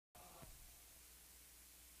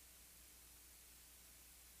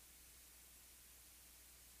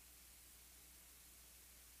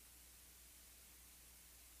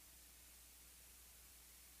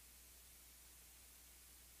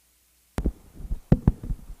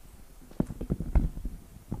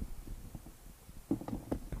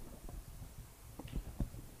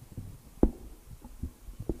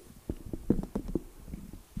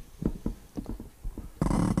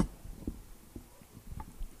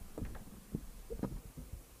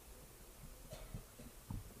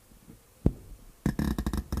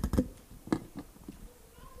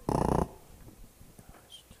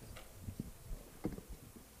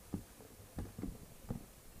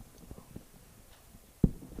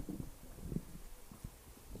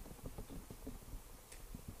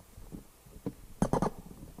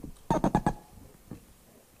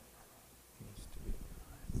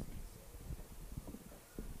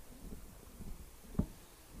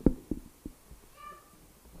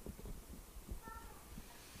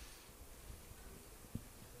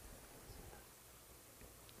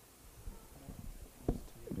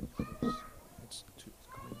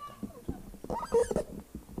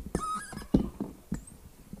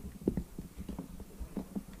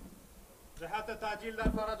ساعت تاجیل در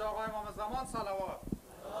فرج آقای امام زمان صلوات.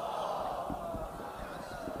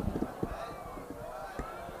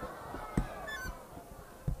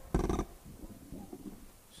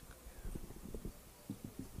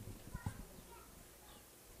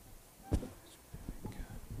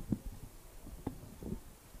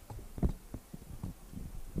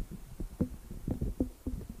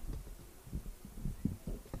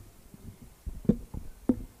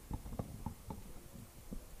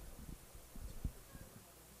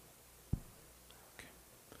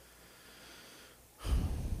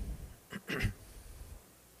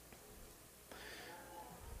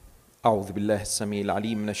 أعوذ بالله السميع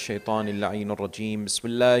العليم من الشيطان اللعين الرجيم. بسم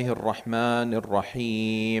الله الرحمن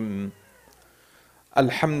الرحيم.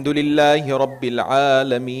 الحمد لله رب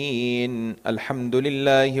العالمين. الحمد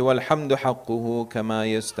لله والحمد حقه كما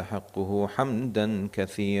يستحقه حمدا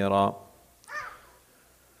كثيرا.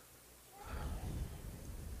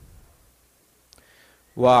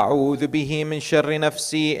 وأعوذ به من شر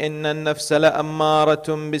نفسي إن النفس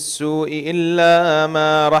لأمارة بالسوء إلا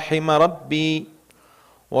ما رحم ربي.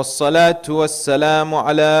 والصلاة والسلام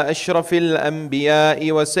على أشرف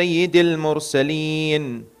الأنبياء وسيد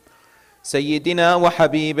المرسلين سيدنا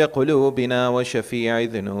وحبيب قلوبنا وشفيع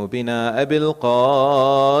ذنوبنا أبي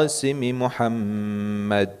القاسم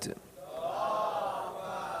محمد.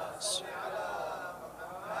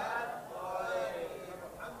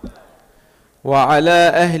 وعلى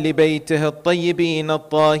أهل بيته الطيبين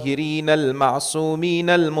الطاهرين المعصومين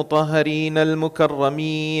المطهرين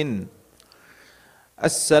المكرمين.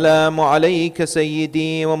 السلام عليك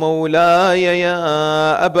سيدي ومولاي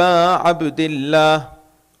يا أبا عبد الله،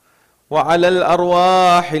 وعلى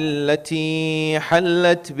الأرواح التي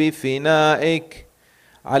حلت بفنائك.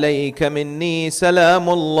 عليك مني سلام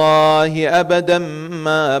الله أبدا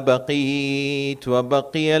ما بقيت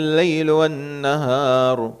وبقي الليل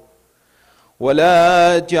والنهار،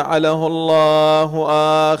 ولا جعله الله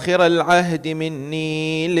آخر العهد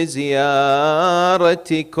مني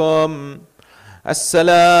لزيارتكم.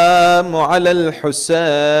 السلام على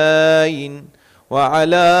الحسين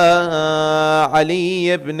وعلى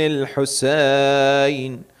علي بن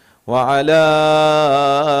الحسين وعلى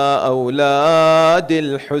أولاد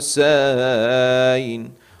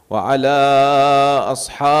الحسين وعلى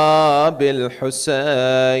أصحاب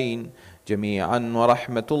الحسين جميعا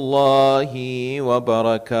ورحمة الله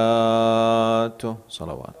وبركاته.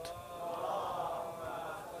 صلوات.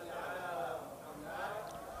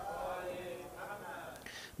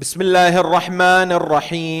 بسم الله الرحمن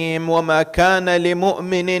الرحيم. وما كان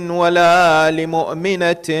لمؤمن ولا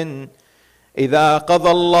لمؤمنة إذا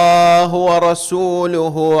قضى الله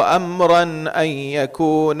ورسوله أمرا أن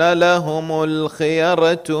يكون لهم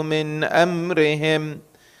الخيرة من أمرهم.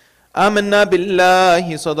 آمنا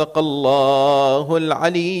بالله صدق الله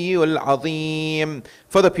العلي العظيم.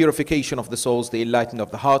 For the purification of the souls, the enlightenment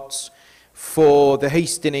of the hearts, for the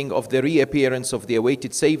hastening of the reappearance of the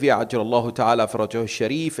awaited Saviour, Ajjallahu Ta'ala Farajahu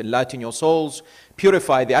Sharif, enlighten your souls,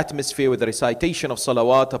 purify the atmosphere with the recitation of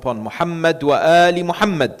salawat upon Muhammad wa ali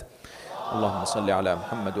Muhammad. Allahumma salli ala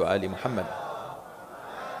Muhammad wa ali Muhammad.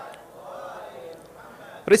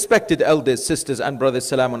 Respected elders, sisters and brothers,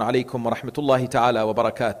 Salamun alaykum wa rahmatullahi ta'ala wa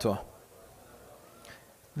barakatuh.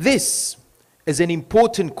 This is an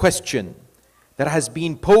important question that has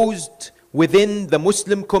been posed within the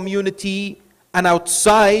Muslim community and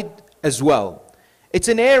outside as well. It's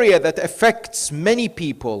an area that affects many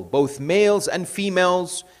people, both males and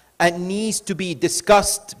females, and needs to be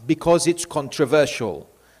discussed because it's controversial.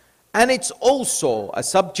 And it's also a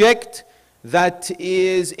subject that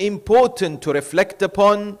is important to reflect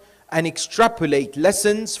upon and extrapolate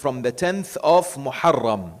lessons from the 10th of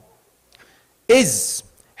Muharram. Is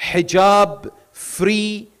hijab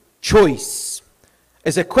free choice?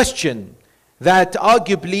 Is a question that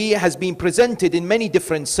arguably has been presented in many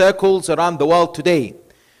different circles around the world today.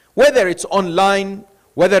 Whether it's online,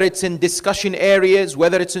 whether it's in discussion areas,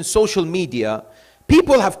 whether it's in social media,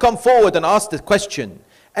 people have come forward and asked the question,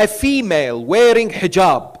 a female wearing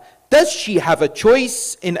hijab, does she have a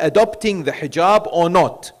choice in adopting the hijab or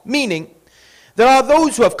not? Meaning, there are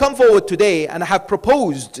those who have come forward today and have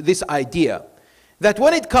proposed this idea that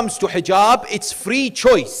when it comes to hijab, it's free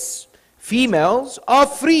choice. Females are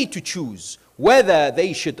free to choose whether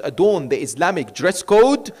they should adorn the Islamic dress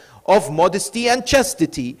code of modesty and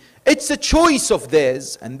chastity. It's a choice of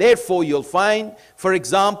theirs, and therefore you'll find, for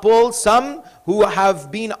example, some who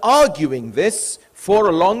have been arguing this for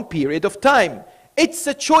a long period of time. It's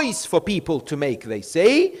a choice for people to make, they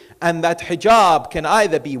say, and that hijab can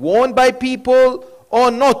either be worn by people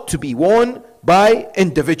or not to be worn by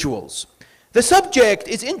individuals. The subject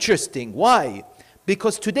is interesting. Why?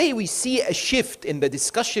 Because today we see a shift in the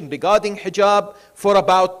discussion regarding hijab for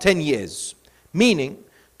about 10 years. Meaning,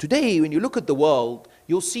 today when you look at the world,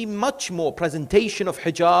 you'll see much more presentation of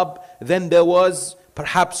hijab than there was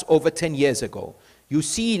perhaps over 10 years ago. You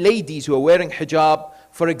see ladies who are wearing hijab,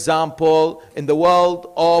 for example, in the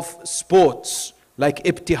world of sports, like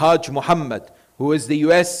Ibtihaj Muhammad, who is the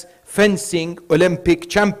US fencing Olympic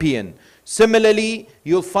champion. Similarly,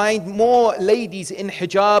 you'll find more ladies in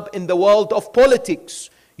hijab in the world of politics.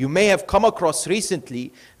 You may have come across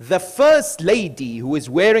recently the first lady who is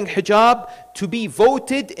wearing hijab to be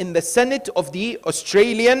voted in the Senate of the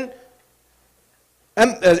Australian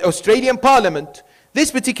Parliament. This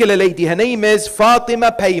particular lady, her name is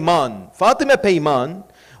Fatima Payman. Fatima Payman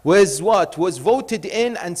was what? Was voted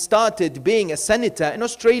in and started being a senator in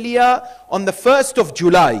Australia on the 1st of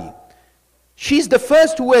July. She's the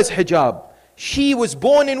first who wears hijab. She was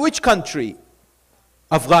born in which country?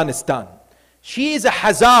 Afghanistan. She is a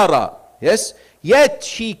Hazara, yes? Yet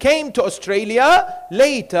she came to Australia.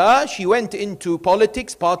 Later, she went into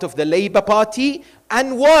politics, part of the Labour Party,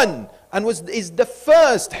 and won. And is the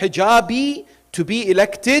first hijabi to be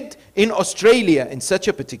elected in Australia in such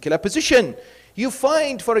a particular position. You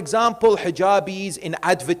find, for example, hijabis in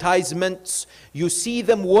advertisements. You see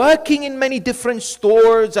them working in many different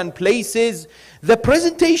stores and places. The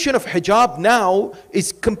presentation of hijab now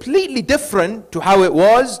is completely different to how it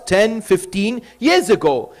was 10, 15 years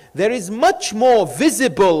ago. There is much more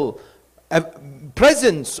visible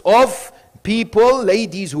presence of people,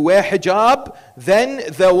 ladies who wear hijab, than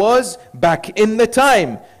there was back in the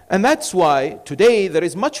time. And that's why today there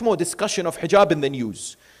is much more discussion of hijab in the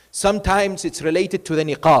news. Sometimes it's related to the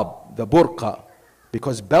niqab, the burqa,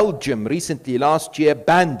 because Belgium recently last year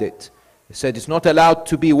banned it. They said it's not allowed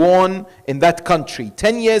to be worn in that country.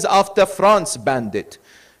 10 years after France banned it.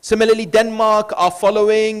 Similarly, Denmark are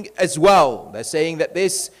following as well. They're saying that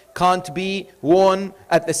this can't be worn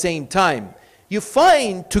at the same time. You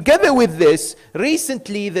find, together with this,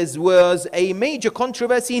 recently there was a major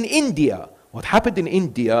controversy in India. What happened in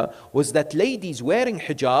India was that ladies wearing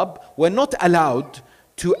hijab were not allowed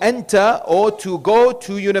to enter or to go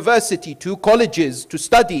to university, to colleges, to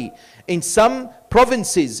study in some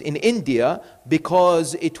provinces in India,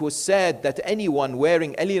 because it was said that anyone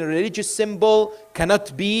wearing any religious symbol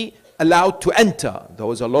cannot be allowed to enter. There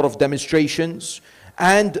was a lot of demonstrations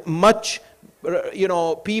and much,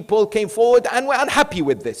 people came forward and were unhappy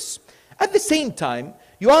with this. At the same time,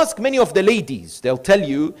 you ask many of the ladies, they'll tell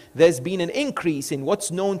you there's been an increase in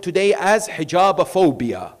what's known today as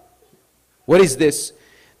hijabophobia. What is this?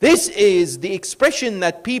 This is the expression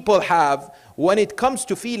that people have when it comes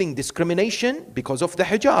to feeling discrimination because of the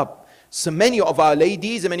hijab. So many of our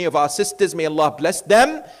ladies and many of our sisters, may Allah bless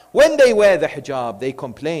them, when they wear the hijab, they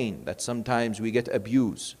complain that sometimes we get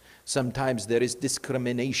abused. Sometimes there is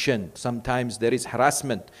discrimination. Sometimes there is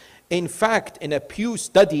harassment. In fact, in a Pew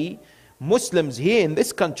study, Muslims here in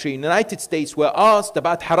this country, in the United States, were asked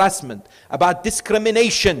about harassment, about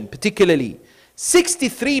discrimination particularly.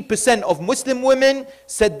 63% of Muslim women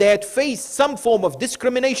said they had faced some form of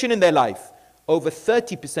discrimination in their life. Over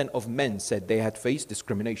 30% of men said they had faced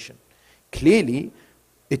discrimination. Clearly,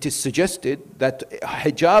 it is suggested that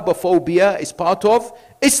hijabophobia is part of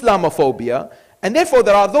Islamophobia. And therefore,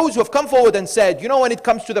 there are those who have come forward and said, when it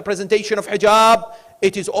comes to the presentation of hijab,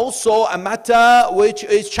 it is also a matter which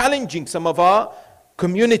is challenging some of our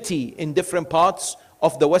community in different parts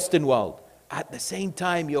of the Western world. At the same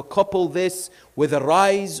time, you couple this with a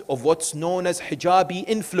rise of what's known as hijabi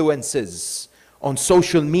influencers on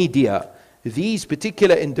social media. These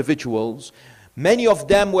particular individuals, many of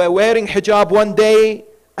them were wearing hijab one day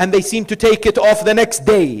and they seem to take it off the next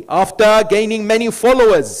day after gaining many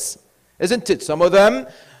followers. Isn't it? Some of them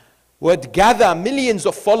would gather millions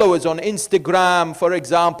of followers on Instagram, for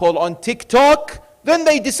example, on TikTok. Then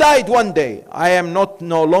they decide one day, I am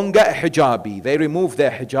no longer a hijabi. They remove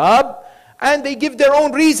their hijab and they give their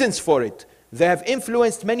own reasons for it. They have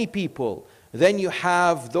influenced many people. Then you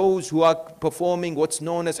have those who are performing what's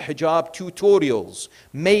known as hijab tutorials,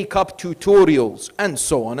 makeup tutorials, and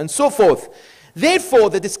so on and so forth. Therefore,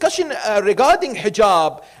 the discussion regarding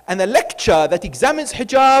hijab and a lecture that examines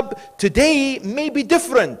hijab today may be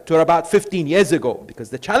different to about 15 years ago, because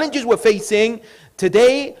the challenges we're facing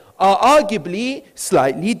today are arguably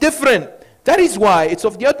slightly different. That is why it's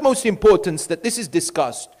of the utmost importance that this is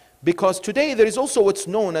discussed, because today there is also what's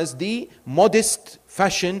known as the modest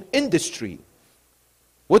fashion industry.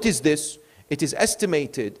 What is this? It is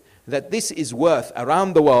estimated that this is worth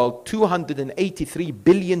around the world $283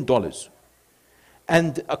 billion.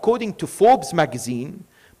 And according to Forbes magazine,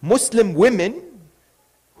 Muslim women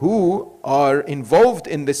who are involved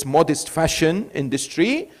in this modest fashion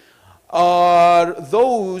industry are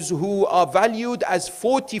those who are valued as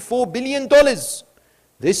 $44 billion.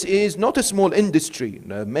 This is not a small industry.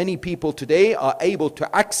 Many people today are able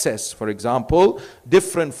to access, for example,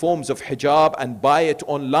 different forms of hijab and buy it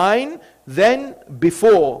online than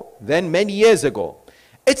before, than many years ago.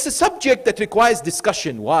 It's a subject that requires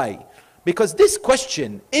discussion. Why? Because this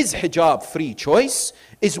question, is hijab free choice,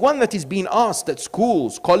 is one that is being asked at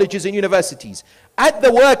schools, colleges and universities, at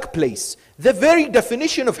the workplace. The very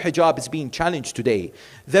definition of hijab is being challenged today.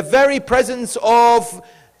 The very presence of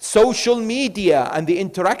social media and the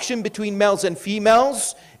interaction between males and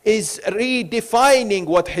females is redefining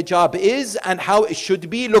what hijab is and how it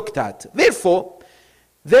should be looked at. Therefore,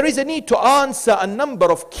 there is a need to answer a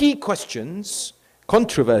number of key questions,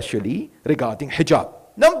 controversially, regarding hijab.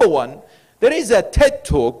 Number one, there is a TED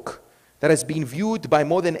talk that has been viewed by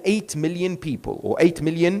more than 8 million people, or 8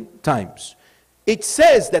 million times. It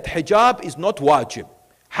says that hijab is not wajib.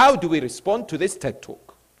 How do we respond to this TED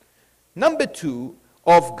talk? Number two,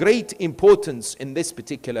 of great importance in this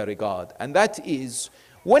particular regard, and that is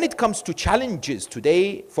when it comes to challenges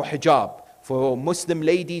today for hijab, for Muslim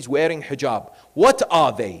ladies wearing hijab, what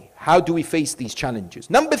are they? How do we face these challenges?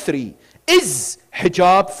 Number three, is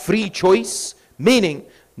hijab free choice? Meaning,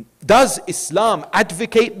 does Islam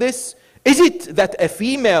advocate this? Is it that a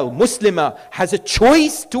female Muslimah has a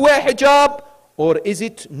choice to wear hijab, or is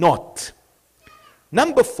it not?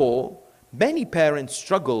 Number four, many parents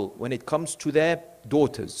struggle when it comes to their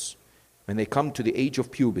daughters, when they come to the age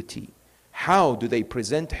of puberty. How do they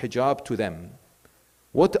present hijab to them?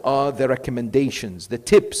 What are the recommendations, the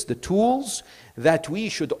tips, the tools that we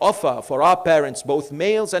should offer for our parents, both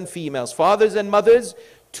males and females, fathers and mothers,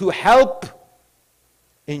 to help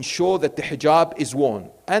ensure that the hijab is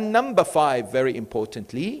worn? And number five, very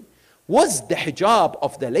importantly, was the hijab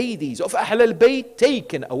of the ladies of Ahl al-Bayt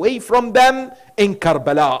taken away from them in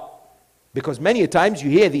Karbala? Because many times you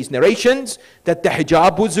hear these narrations that the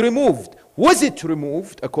hijab was removed. Was it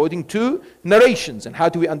removed according to narrations? And how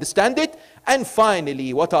do we understand it? And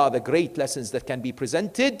finally, what are the great lessons that can be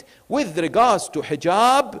presented with regards to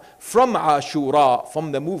hijab from Ashura,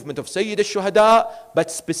 from the movement of Sayyid al-Shuhada, but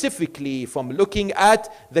specifically from looking at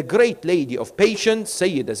the great lady of patience,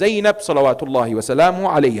 Sayyida Zainab, salawatullahi wa salamu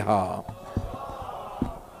alayha.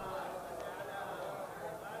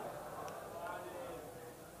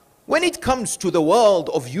 When it comes to the world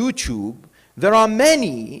of YouTube, there are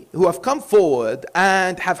many who have come forward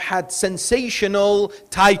and have had sensational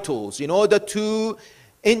titles in order to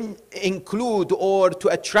include or to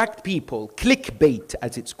attract people, clickbait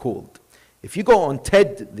as it's called. If you go on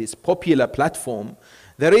TED, this popular platform,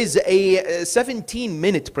 there is a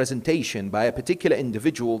 17-minute presentation by a particular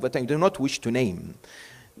individual that I do not wish to name.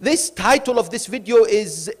 This title of this video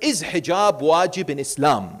is hijab wajib in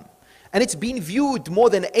Islam? And it's been viewed more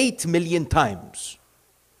than 8 million times.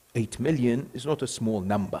 8 million is not a small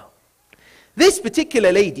number. This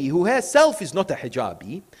particular lady, who herself is not a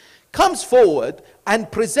hijabi, comes forward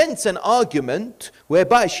and presents an argument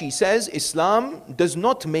whereby she says Islam does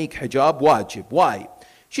not make hijab wajib. Why?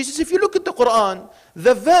 She says, if you look at the Quran,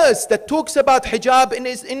 the verse that talks about hijab in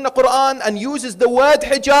the Quran and uses the word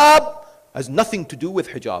hijab has nothing to do with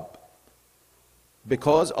hijab.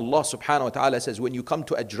 Because Allah subhanahu wa ta'ala says, when you come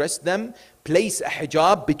to address them, place a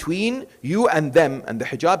hijab between you and them. And the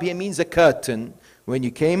hijab here means a curtain when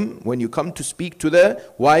you come to speak to the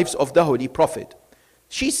wives of the Holy Prophet.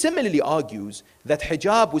 She similarly argues that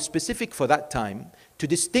hijab was specific for that time to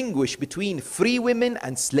distinguish between free women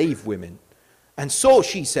and slave women. And so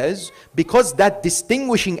she says, because that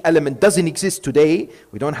distinguishing element doesn't exist today,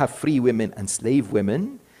 we don't have free women and slave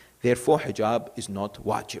women, therefore hijab is not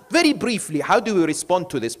wajib. Very briefly, how do we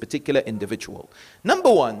respond to this particular individual?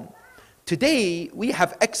 Number one, today we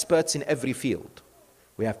have experts in every field.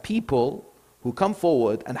 We have people who come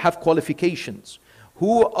forward and have qualifications,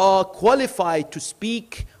 who are qualified to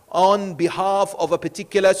speak on behalf of a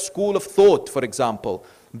particular school of thought, for example,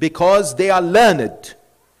 because they are learned.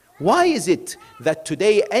 Why is it that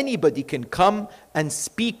today anybody can come and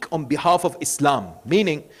speak on behalf of Islam?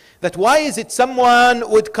 Meaning that why is it someone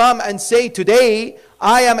would come and say today,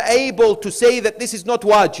 I am able to say that this is not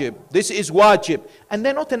wajib, this is wajib. And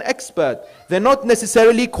they're not an expert. They're not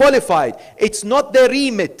necessarily qualified. It's not their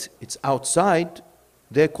remit. It's outside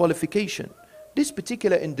their qualification. This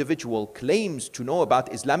particular individual claims to know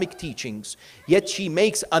about Islamic teachings, yet she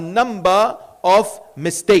makes a number of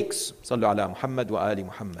mistakes. Sallu ala Muhammad wa ali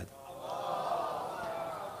Muhammad.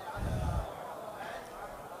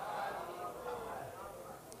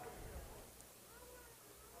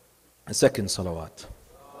 A second salawat.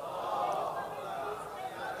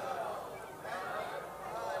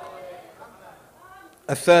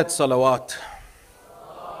 A third salawat.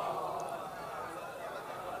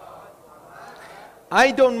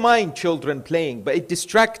 I don't mind children playing, but it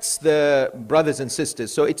distracts the brothers and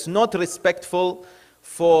sisters. So it's not respectful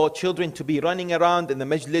for children to be running around in the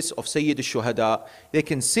majlis of Sayyid al-Shuhada. They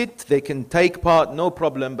can sit, they can take part, no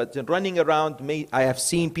problem, but running around, I have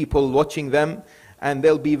seen people watching them, and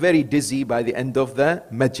they'll be very dizzy by the end of the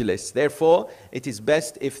majlis. Therefore, it is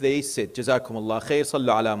best if they sit. Jazakumullah khair. Sallu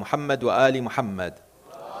ala Muhammad wa ali Muhammad.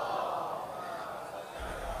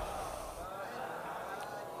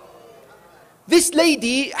 This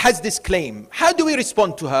lady has this claim. How do we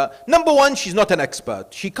respond to her? Number one, she's not an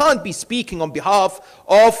expert. She can't be speaking on behalf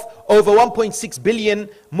of over 1.6 billion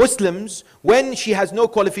Muslims when she has no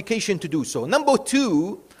qualification to do so. Number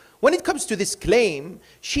two, when it comes to this claim,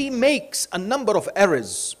 she makes a number of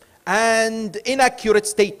errors and inaccurate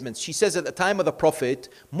statements. She says at the time of the Prophet,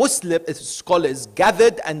 Muslim scholars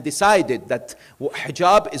gathered and decided that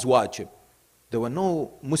hijab is wajib. There were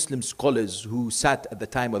no Muslim scholars who sat at the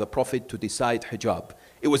time of the Prophet to decide hijab.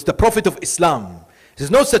 It was the Prophet of Islam. There's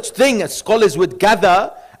no such thing as scholars would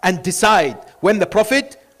gather and decide when the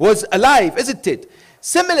Prophet was alive, isn't it?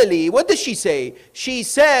 Similarly, what does she say? She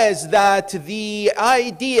says that the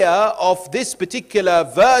idea of this particular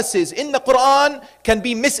verses in the Quran can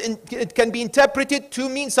be interpreted to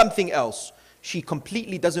mean something else. She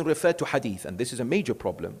completely doesn't refer to hadith, and this is a major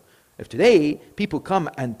problem. If today people come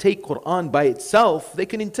and take Quran by itself, they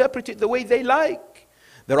can interpret it the way they like.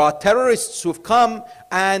 There are terrorists who have come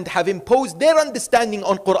and have imposed their understanding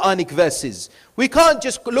on Quranic verses. We can't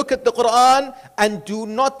just look at the Quran and do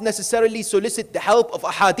not necessarily solicit the help of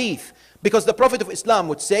a hadith, because the Prophet of Islam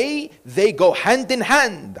would say they go hand in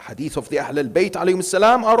hand. The hadith of the Ahl al-Bayt alayhim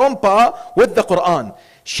salam are on par with the Quran.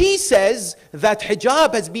 She says that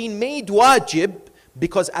hijab has been made wajib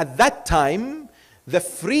because at that time the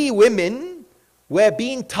free women were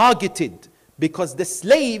being targeted, because the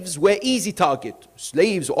slaves were easy target.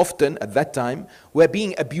 Slaves often at that time were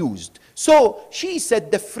being abused. So she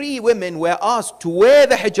said the free women were asked to wear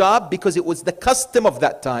the hijab because it was the custom of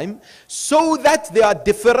that time, so that they are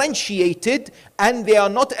differentiated and they are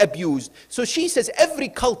not abused. So she says every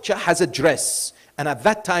culture has a dress, and at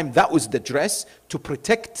that time that was the dress to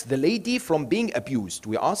protect the lady from being abused.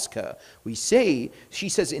 We ask her, we say, she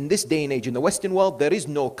says in this day and age in the Western world there is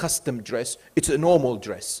no custom dress, it's a normal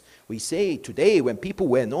dress. We say today when people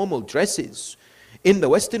wear normal dresses in the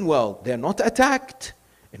Western world, they're not attacked.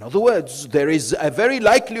 In other words, there is a very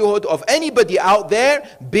likelihood of anybody out there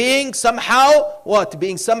being somehow,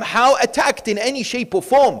 being somehow attacked in any shape or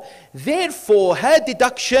form. Therefore, her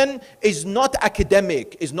deduction is not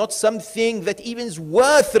academic, is not something that even is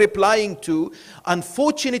worth replying to.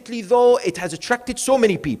 Unfortunately, though, it has attracted so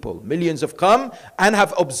many people. Millions have come and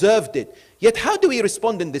have observed it. Yet, how do we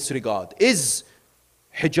respond in this regard? Is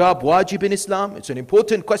hijab wajib in Islam? It's an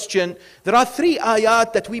important question. There are 3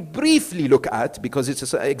 ayat that we briefly look at because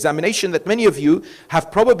it's an examination that many of you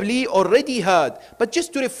have probably already heard. But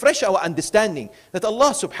just to refresh our understanding that Allah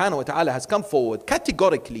subhanahu wa ta'ala has come forward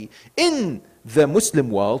categorically in the Muslim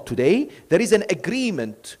world today, there is an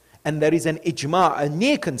agreement and there is an ijma', a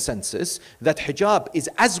near consensus that hijab is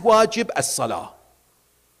as wajib as salah.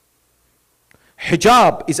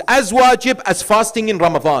 Hijab is as wajib as fasting in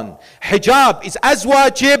Ramadan. Hijab is as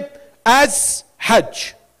wajib as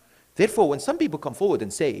Hajj. Therefore, when some people come forward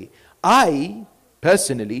and say, I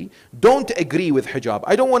personally don't agree with hijab,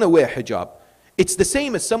 I don't want to wear hijab, it's the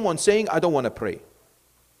same as someone saying, I don't want to pray.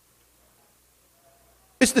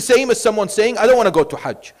 It's the same as someone saying, I don't want to go to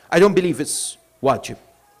Hajj, I don't believe it's wajib.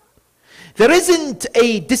 There isn't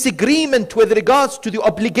a disagreement with regards to the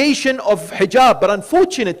obligation of hijab, but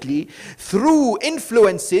unfortunately, through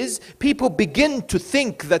influences, people begin to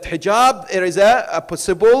think that hijab, there is a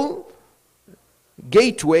possible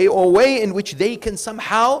gateway or way in which they can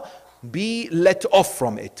somehow be let off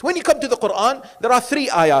from it. When you come to the Quran, there are 3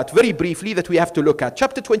 ayat, very briefly, that we have to look at.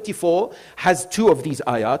 Chapter 24 has 2 of these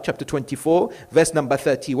ayat. Chapter 24, verse number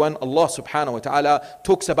 31, Allah subhanahu wa ta'ala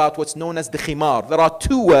talks about what's known as the khimar. There are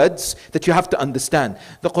 2 words that you have to understand.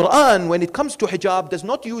 The Quran, when it comes to hijab, does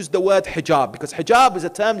not use the word hijab, because hijab is a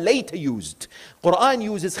term later used. Quran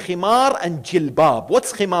uses khimar and jilbab.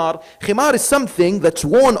 What's khimar? Khimar is something that's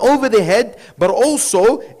worn over the head, but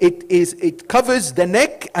also it covers the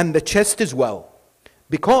neck and the chest as well.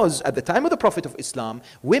 Because at the time of the Prophet of Islam,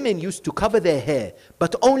 women used to cover their hair,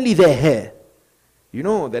 but only their hair. You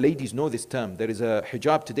know, the ladies know this term. There is a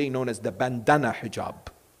hijab today known as the bandana hijab.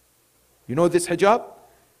 You know this hijab?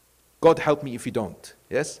 God help me if you don't.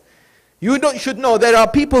 Yes? should know there are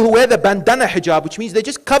people who wear the bandana hijab, which means they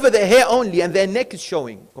just cover their hair only and their neck is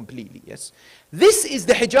showing completely. Yes, this is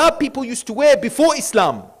the hijab people used to wear before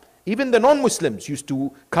Islam. Even the non-Muslims used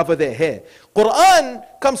to cover their hair. Quran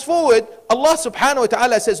comes forward, Allah subhanahu wa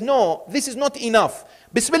ta'ala says, no, this is not enough.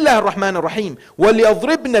 Bismillah ar-Rahman ar-Rahim.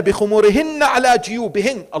 وَلْيَضْرِبْنَ بِخُمُورِهِنَّ عَلَى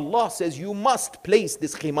جِيُوبِهِنَّ. Allah says you must place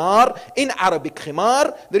this khimar in Arabic.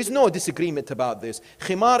 Khimar, there is no disagreement about this.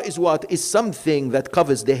 Khimar is what? Is something that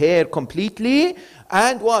covers the hair completely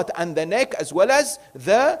and what? And the neck as well as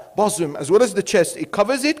the bosom, as well as the chest. It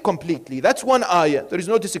covers it completely. That's one ayah. There is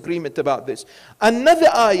no disagreement about this. Another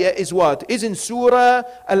ayah is what? Is in Surah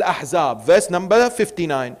Al-Ahzab, verse number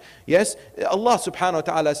 59. Yes, Allah subhanahu wa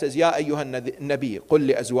ta'ala says, Ya ayyuhan nabi, قل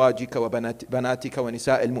لأزواجك وبناتك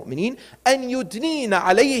ونساء المؤمنين أن يدنين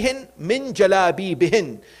عليهن من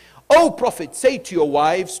جلابيبهن. O Prophet, say to your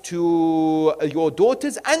wives, to your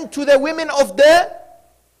daughters, and to the women of the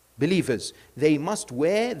believers, they must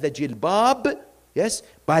wear the jilbab, yes,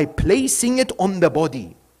 by placing it on the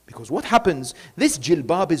body. Because what happens, this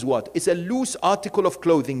jilbab is what? It's a loose article of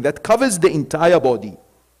clothing that covers the entire body.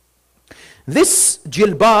 This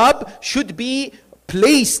jilbab should be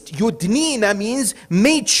placed, yudnina means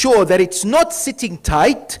made sure that it's not sitting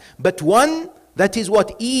tight, but one that is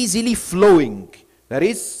what? Easily flowing. That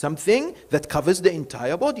is something that covers the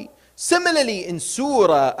entire body. Similarly in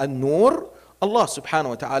Surah An-Nur, Allah subhanahu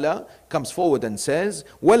wa ta'ala comes forward and says,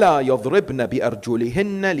 وَلَا يَضْرِبْنَ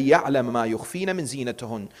بِأَرْجُلِهِنَّ لِيَعْلَمَ مَا يُخْفِينَ مِنْ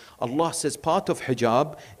زِينَتَهُنَّ. Allah says part of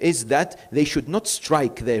hijab is that they should not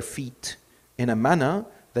strike their feet in a manner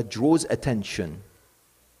that draws attention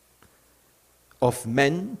of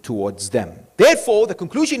men towards them. Therefore, the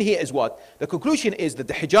conclusion here is what? The conclusion is that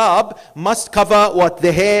the hijab must cover what?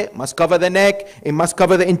 The hair, must cover the neck, it must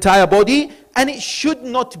cover the entire body, and it should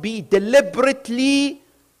not be deliberately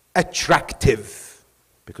attractive.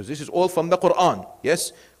 Because this is all from the Quran.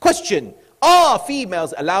 Yes? Question, are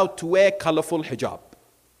females allowed to wear colorful hijab?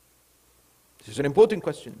 This is an important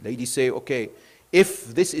question. Ladies say, okay, if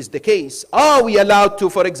this is the case, are we allowed to,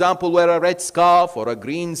 for example, wear a red scarf or a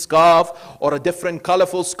green scarf or a different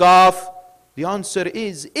colorful scarf? The answer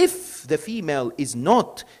is, if the female is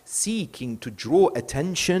not seeking to draw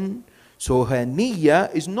attention, so her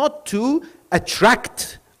niyyah is not to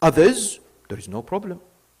attract others, there is no problem.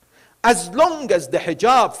 As long as the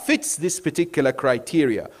hijab fits this particular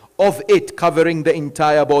criteria of it covering the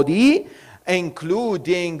entire body,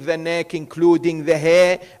 including the neck, including the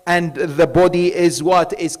hair, and the body is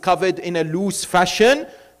what? Is covered in a loose fashion.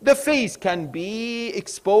 The face can be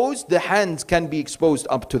exposed, the hands can be exposed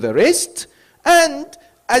up to the wrist, and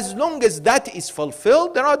as long as that is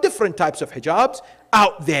fulfilled, there are different types of hijabs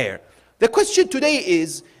out there. The question today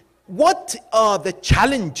is, what are the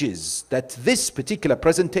challenges that this particular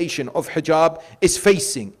presentation of hijab is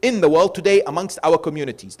facing in the world today amongst our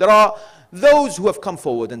communities? There are those who have come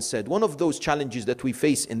forward and said one of those challenges that we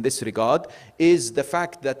face in this regard is the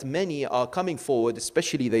fact that many are coming forward,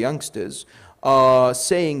 especially the youngsters, are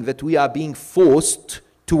saying that we are being forced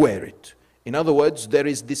to wear it. In other words, there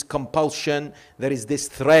is this compulsion, there is this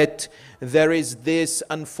threat, there is this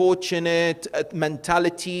unfortunate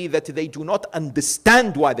mentality that they do not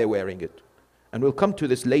understand why they're wearing it. And we'll come to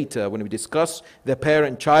this later when we discuss the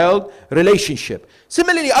parent-child relationship.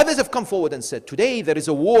 Similarly, others have come forward and said, today there is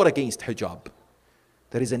a war against hijab.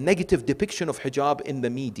 There is a negative depiction of hijab in the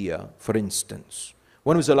media, for instance.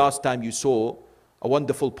 When was the last time you saw a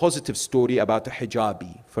wonderful positive story about a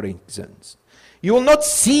hijabi, for instance? You will not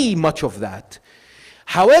see much of that.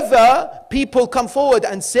 However, people come forward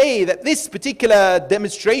and say that this particular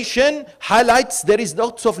demonstration highlights there is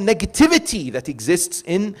lots of negativity that exists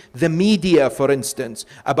in the media, for instance,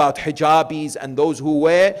 about hijabis and those who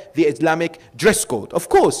wear the Islamic dress code. Of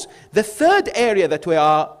course, the third area that we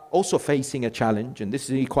are also facing a challenge, and this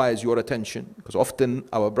requires your attention, because often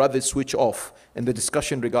our brothers switch off in the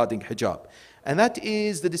discussion regarding hijab. And that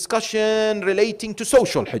is the discussion relating to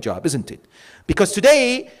social hijab, isn't it? Because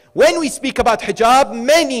today, when we speak about hijab,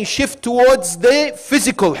 many shift towards the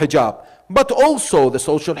physical hijab. But also the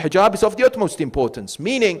social hijab is of the utmost importance,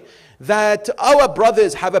 meaning that our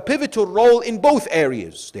brothers have a pivotal role in both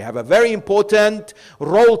areas. They have a very important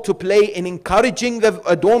role to play in encouraging the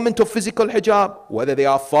adornment of physical hijab, whether they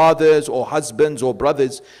are fathers or husbands or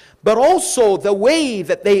brothers. But also the way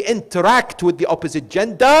that they interact with the opposite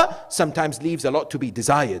gender sometimes leaves a lot to be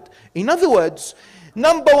desired. In other words,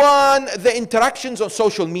 number one, the interactions on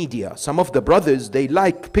social media. Some of the brothers, they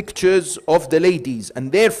like pictures of the ladies,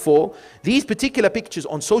 and therefore these particular pictures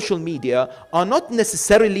on social media are not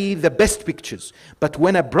necessarily the best pictures. But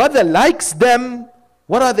when a brother likes them,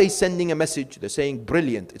 what are they sending a message? They're saying,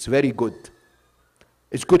 brilliant, it's very good.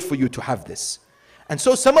 It's good for you to have this. And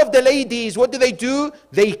so some of the ladies, what do?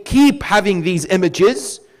 They keep having these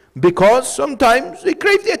images because sometimes they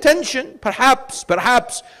crave the attention, perhaps.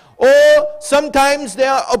 Or sometimes they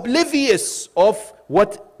are oblivious of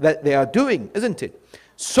what that they are doing, isn't it?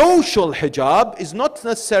 Social hijab is not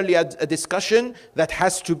necessarily a discussion that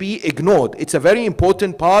has to be ignored. It's a very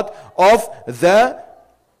important part of the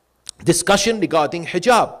discussion regarding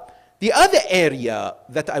hijab. The other area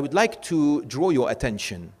that I would like to draw your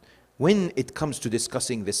attention when it comes to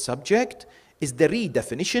discussing this subject is the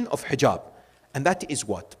redefinition of hijab. And that is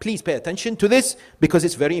what? Please pay attention to this because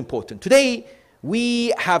it's very important. Today,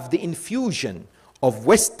 we have the infusion of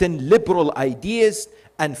Western liberal ideas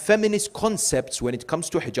and feminist concepts when it comes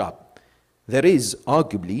to hijab. There is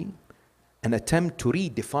arguably an attempt to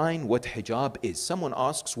redefine what hijab is. Someone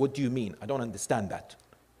asks, what do you mean? I don't understand that.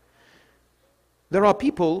 There are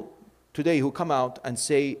people today who come out and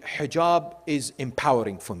say, hijab is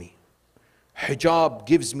empowering for me. Hijab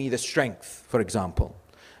gives me the strength, for example.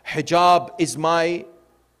 Hijab is my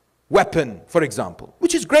weapon, for example,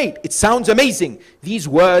 which is great. It sounds amazing. These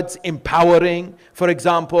words, empowering, for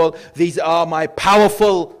example, these are my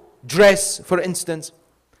powerful dress, for instance.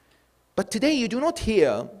 But today you do not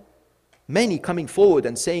hear many coming forward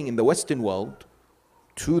and saying in the Western world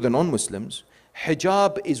to the non-Muslims,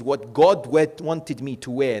 hijab is what God wanted me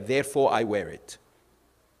to wear, therefore I wear it.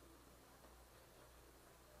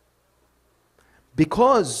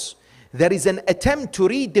 Because there is an attempt to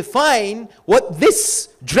redefine what this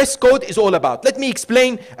dress code is all about. Let me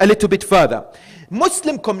explain a little bit further.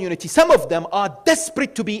 Muslim community, some of them are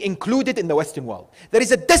desperate to be included in the Western world. There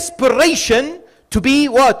is a desperation to be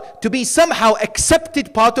what? To be somehow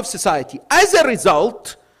accepted part of society. As a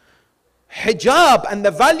result, hijab and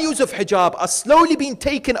the values of hijab are slowly being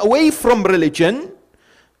taken away from religion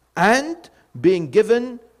and being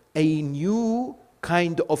given a new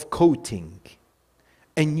kind of coating,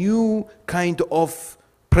 a new kind of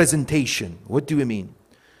presentation. What do we mean?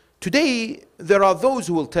 Today, there are those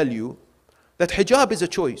who will tell you that hijab is a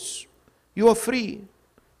choice. You are free.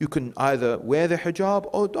 You can either wear the hijab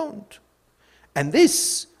or don't. And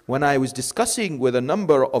this, when I was discussing with a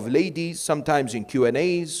number of ladies, sometimes in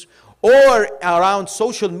Q&As, or around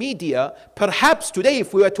social media, perhaps today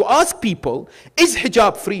if we were to ask people, is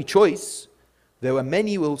hijab free choice? There were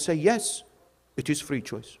many who will say, yes, it is free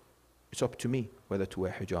choice. It's up to me whether to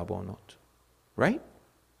wear hijab or not. Right?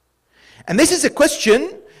 And this is a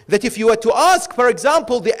question that if you were to ask, for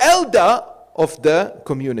example, the elder of the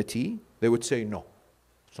community, they would say, no,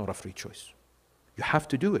 it's not a free choice. You have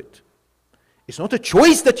to do it. It's not a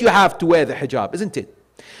choice that you have to wear the hijab, isn't it?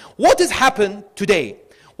 What has happened today?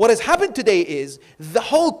 What has happened today is the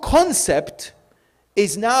whole concept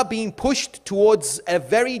is now being pushed towards a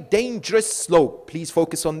very dangerous slope. Please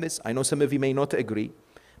focus on this. I know some of you may not agree,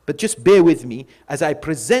 but just bear with me as I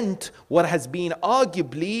present what has been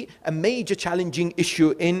arguably a major challenging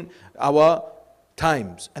issue in our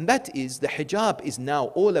times. And that is the hijab is now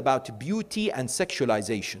all about beauty and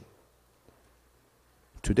sexualization.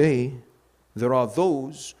 Today, there are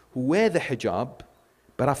those who wear the hijab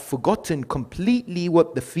but have forgotten completely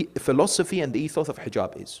what the philosophy and the ethos of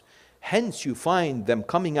hijab is. Hence, you find them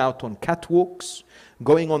coming out on catwalks,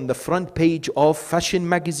 going on the front page of fashion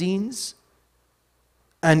magazines,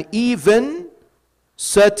 and even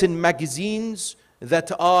certain magazines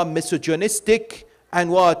that are misogynistic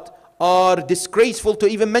and what are disgraceful to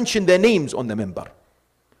even mention their names on the minbar.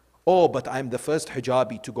 Oh, but I'm the first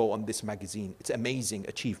hijabi to go on this magazine. It's an amazing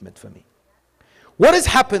achievement for me. What has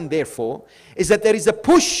happened, therefore, is that there is a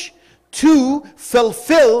push to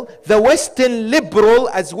fulfill the Western liberal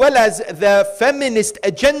as well as the feminist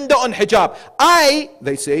agenda on hijab.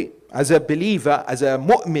 They say, as a believer, as a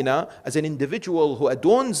mu'mina, as an individual who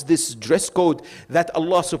adorns this dress code that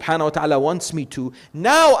Allah subhanahu wa ta'ala wants me to,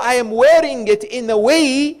 now I am wearing it in a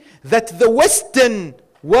way that the Western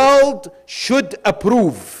world should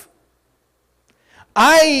approve.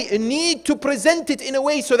 I need to present it in a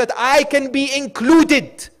way so that I can be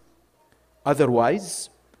included. Otherwise,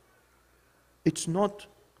 it's not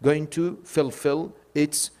going to fulfill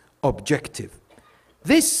its objective.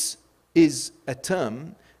 This is a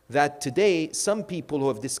term that today some people who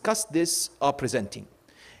have discussed this are presenting.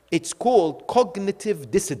 It's called cognitive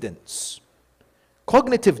dissonance.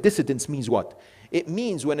 Cognitive dissonance means what? It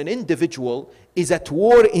means when an individual is at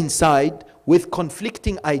war inside with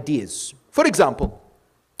conflicting ideas. For example,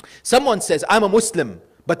 someone says, I'm a Muslim,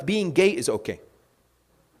 but being gay is okay.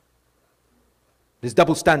 There's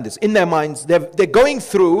double standards. In their minds, they're going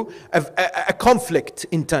through a conflict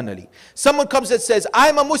internally. Someone comes and says,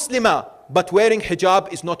 I'm a Muslimah, but wearing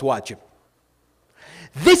hijab is not wajib.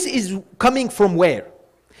 This is coming from where?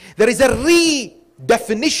 There is a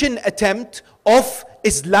redefinition attempt of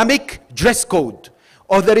Islamic dress code,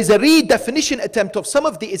 or there is a redefinition attempt of some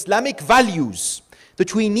of the Islamic values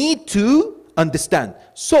that we need to understand.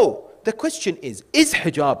 So the question is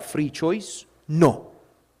hijab free choice? No.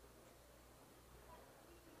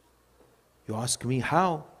 You ask me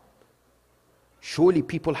how? Surely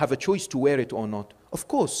people have a choice to wear it or not. Of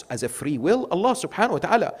course, as a free will, Allah subhanahu wa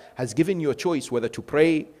ta'ala has given you a choice whether to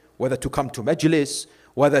pray, whether to come to majlis,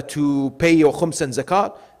 whether to pay your khums and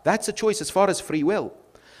zakat. That's a choice as far as free will.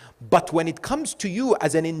 But when it comes to you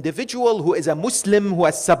as an individual who is a Muslim, who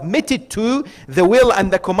has submitted to the will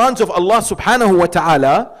and the commands of Allah subhanahu wa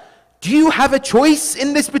ta'ala, do you have a choice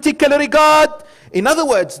in this particular regard? In other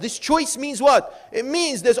words, this choice means what? It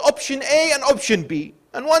means there's option A and option B.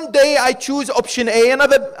 And one day I choose option A,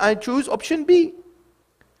 another I choose option B.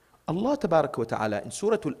 Allah tabarak wa ta'ala in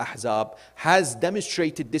Surah Al-Ahzab has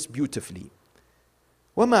demonstrated this beautifully.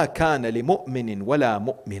 وَمَا كَانَ لِمُؤْمِنٍ وَلَا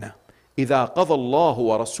مُؤْمِنَةٍ إِذَا قَضَى اللَّهُ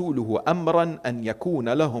وَرَسُولُهُ أَمْرًا أَنْ يَكُونَ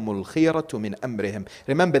لَهُمُ الْخِيرَةُ مِنْ أَمْرِهِمْ.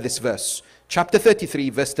 Remember this verse, chapter 33,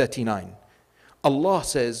 verse 39. Allah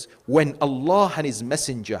says, when Allah and His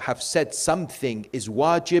Messenger have said something is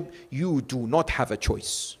wajib, you do not have a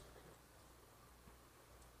choice.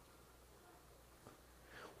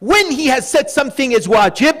 When He has said something is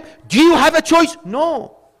wajib, do you have a choice?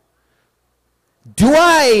 No. Do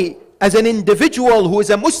I, as an individual who is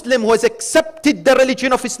a Muslim, who has accepted the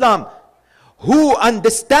religion of Islam, who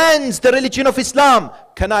understands the religion of Islam,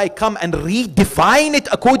 can I come and redefine it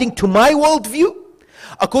according to my worldview?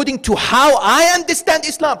 According to how I understand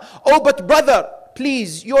Islam? Oh, but brother,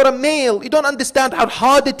 please, you're a male. You don't understand how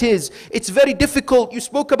hard it is. It's very difficult. You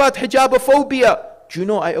spoke about hijabophobia. Do you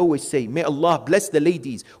know, I always say, may Allah bless the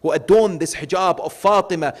ladies who adorn this hijab of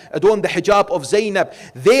Fatima, adorn the hijab of Zainab.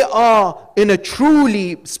 They are in a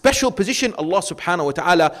truly special position. Allah subhanahu wa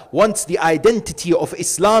ta'ala wants the identity of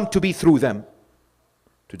Islam to be through them.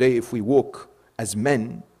 Today, if we walk as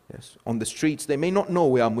men, yes, on the streets, they may not know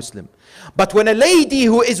we are Muslim. But when a lady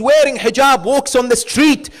who is wearing hijab walks on the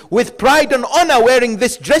street with pride and honor wearing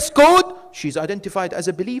this dress code, she's identified as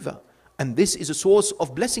a believer. And this is a source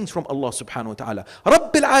of blessings from Allah subhanahu wa ta'ala.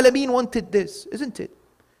 Rabbil Alameen wanted this, isn't it?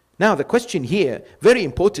 Now the question here, very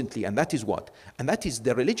importantly, and that is what? And that is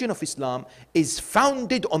the religion of Islam is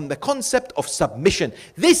founded on the concept of submission.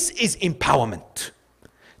 This is empowerment.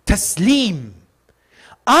 Taslim.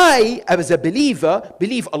 I, as a believer,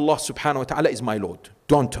 believe Allah subhanahu wa ta'ala is my Lord,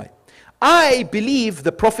 don't I? I believe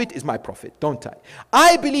the Prophet is my Prophet, don't I?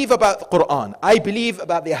 I believe about the Quran. I believe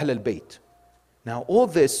about the Ahl al-Bayt. Now all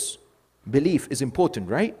this belief is important,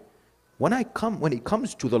 right? When it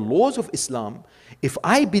comes to the laws of Islam, if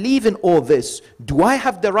I believe in all this, do I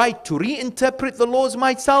have the right to reinterpret the laws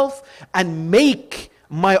myself and make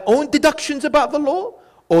my own deductions about the law?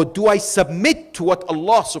 Or do I submit to what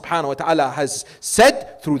Allah subhanahu wa ta'ala has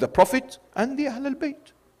said through the Prophet and the Ahl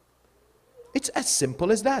al-Bayt? It's as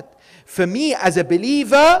simple as that. For me as a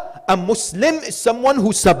believer, a Muslim is someone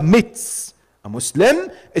who submits. A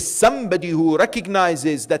Muslim is somebody who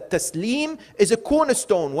recognizes that taslim is a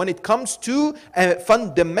cornerstone when it comes to a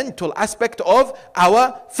fundamental aspect of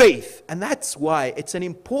our faith. And that's why it's an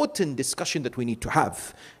important discussion that we need to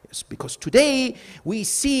have. Yes, because today we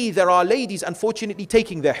see there are ladies unfortunately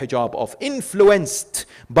taking their hijab off, influenced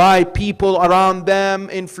by people around them,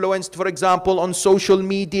 influenced, for example, on social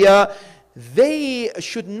media. They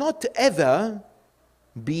should not ever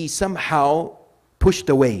be somehow pushed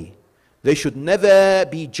away. They should never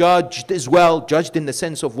be judged as well. Judged in the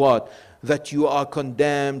sense of what? That you are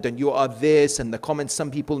condemned and you are this, and the comments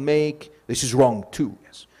some people make. This is wrong too.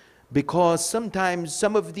 Yes. Because sometimes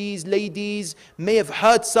some of these ladies may have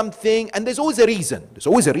heard something, and there's always a reason. There's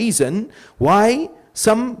always a reason why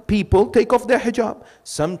some people take off their hijab.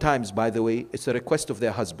 Sometimes, by the way, it's a request of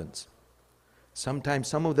their husbands. Sometimes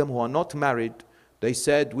some of them who are not married, they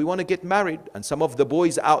said, we want to get married. And some of the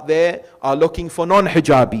boys out there are looking for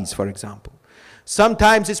non-hijabis, for example.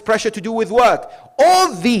 Sometimes it's pressure to do with work.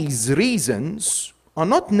 All these reasons are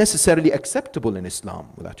not necessarily acceptable in Islam,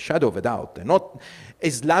 without a shadow of a doubt. They're not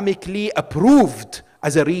Islamically approved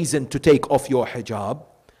as a reason to take off your hijab.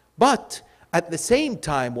 But at the same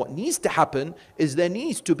time, what needs to happen is there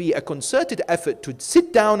needs to be a concerted effort to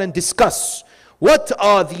sit down and discuss what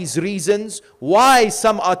are these reasons, why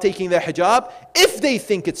some are taking their hijab. If they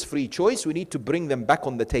think it's free choice, we need to bring them back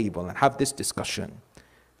on the table and have this discussion.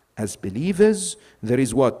 As believers, there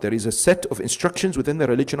is what? There is a set of instructions within the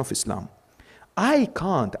religion of Islam. I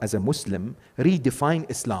can't, as a Muslim, redefine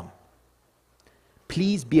Islam.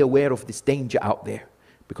 Please be aware of this danger out there.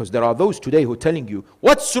 Because there are those today who are telling you,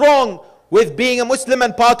 what's wrong with being a Muslim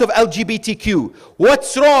and part of LGBTQ?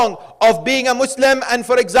 What's wrong of being a Muslim and,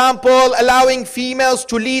 for example, allowing females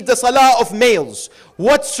to lead the salah of males?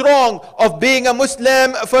 What's wrong of being a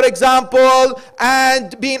Muslim, for example,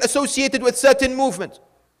 and being associated with certain movements?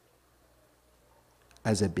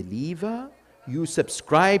 As a believer, you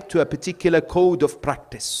subscribe to a particular code of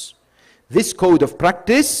practice. This code of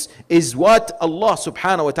practice is what Allah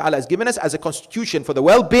subhanahu wa ta'ala has given us as a constitution for the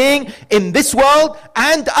well-being in this world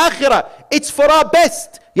and akhirah. It's for our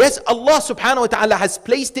best. Yes, Allah subhanahu wa ta'ala has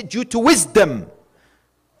placed it due to wisdom,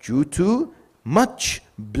 due to much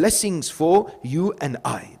blessings for you and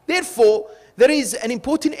I. Therefore, there is an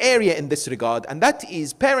important area in this regard, and that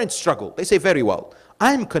is parents struggle. They say, very well,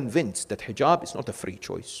 I am convinced that hijab is not a free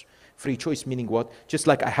choice. Free choice meaning what? Just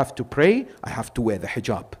like I have to pray, I have to wear the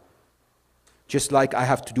hijab. Just like I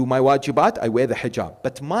have to do my wajibat, I wear the hijab.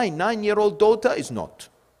 But my 9-year-old daughter is not.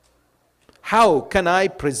 How can I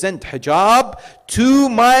present hijab to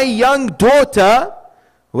my young daughter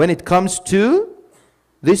when it comes to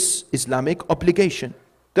this Islamic obligation?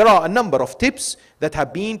 There are a number of tips that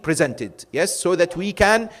have been presented, yes, so that we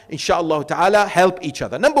can, inshallah ta'ala, help each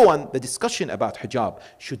other. Number one, the discussion about hijab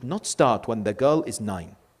should not start when the girl is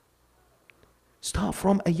 9. Start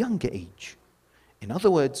from a younger age. In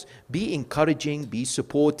other words, be encouraging, be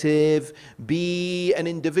supportive, be an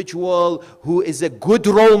individual who is a good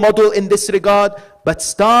role model in this regard, but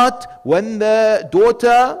start when the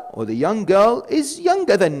daughter or the young girl is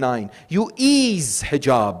younger than 9. You ease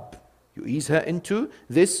hijab. You ease her into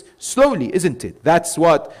this slowly, isn't it? That's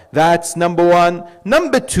number one.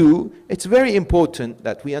 Number two, it's very important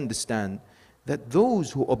that we understand that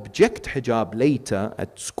those who object hijab later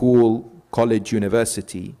at school, college,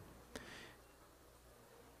 university,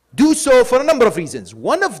 do so for a number of reasons.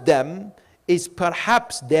 One of them is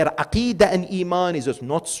perhaps their aqeedah and iman is as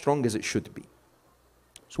not strong as it should be.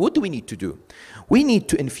 So what do we need to do? We need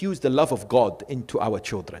to infuse the love of God into our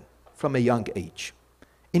children from a young age.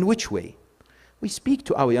 In which way? We speak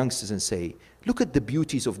to our youngsters and say, look at the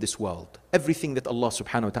beauties of this world, everything that Allah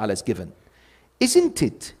subhanahu wa ta'ala has given. Isn't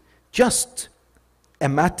it just a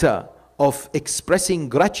matter of expressing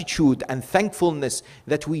gratitude and thankfulness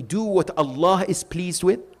that we do what Allah is pleased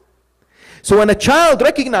with? So when a child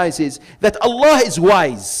recognizes that Allah is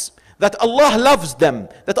wise, that Allah loves them,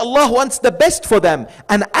 that Allah wants the best for them,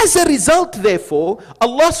 and as a result, therefore,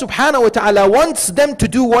 Allah subhanahu wa ta'ala wants them to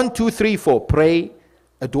do 1, 2, 3, 4. Pray,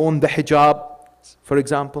 adorn the hijab, for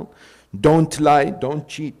example, don't lie, don't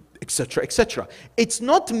cheat, etc., etc. It's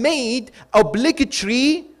not made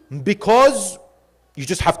obligatory because you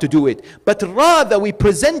just have to do it, but rather we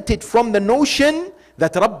present it from the notion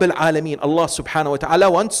that Rabb al-Alameen, Allah subhanahu wa ta'ala,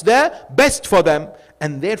 wants the best for them,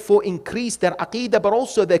 and therefore increase their aqeedah, but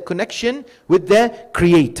also their connection with their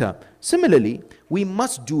Creator. Similarly, we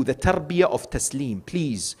must do the tarbiyah of taslim.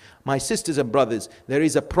 Please, my sisters and brothers, there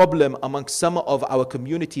is a problem amongst some of our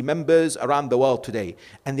community members around the world today,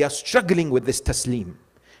 and they are struggling with this taslim.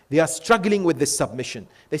 They are struggling with this submission.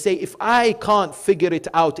 They say, if I can't figure it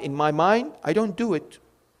out in my mind, I don't do it.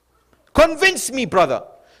 Convince me, brother.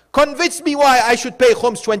 Convince me why I should pay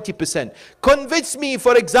khums 20%. Convince me,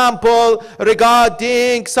 for example,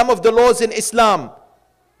 regarding some of the laws in Islam.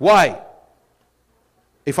 Why?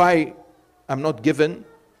 If I am not given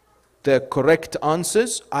the correct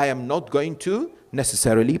answers, I am not going to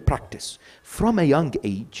necessarily practice. From a young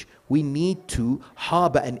age, we need to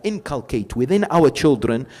harbor and inculcate within our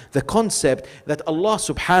children the concept that Allah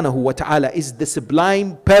subhanahu wa ta'ala is the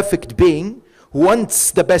sublime, perfect being who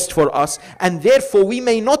wants the best for us, and therefore we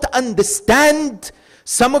may not understand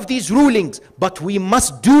some of these rulings, but we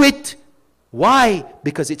must do it. Why?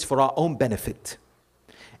 Because it's for our own benefit.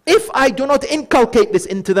 If I do not inculcate this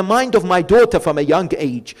into the mind of my daughter from a young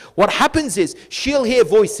age, what happens is she'll hear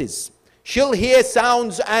voices, she'll hear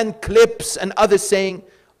sounds and clips and others saying,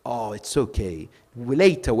 oh, it's okay,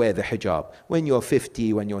 later wear the hijab. When you're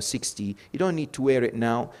 50, when you're 60, you don't need to wear it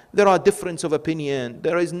now. There are difference of opinion.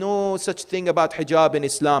 There is no such thing about hijab in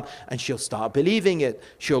Islam. And she'll start believing it.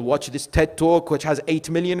 She'll watch this TED talk which has 8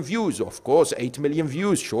 million views. Of course, 8 million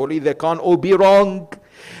views. Surely they can't all be wrong.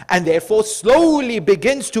 And therefore slowly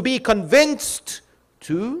begins to be convinced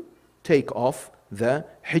to take off the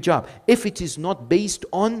hijab, if it is not based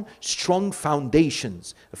on strong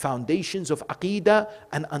foundations of aqeedah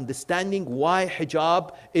and understanding why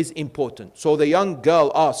hijab is important. So the young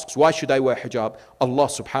girl asks, why should I wear hijab? Allah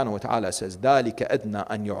subhanahu wa ta'ala says, ذَلِكَ أَدْنَى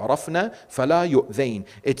أَن يُعْرَفْنَا فَلَا يُؤْذَيْنَ.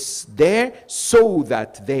 It's there so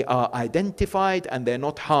that they are identified and they're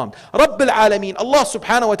not harmed. Rabb al-Alameen, Allah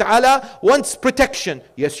subhanahu wa ta'ala wants protection.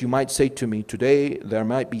 Yes, you might say to me, today there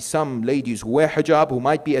might be some ladies who wear hijab who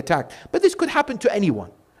might be attacked, but this could happen to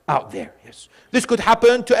anyone. out there. Yes, this could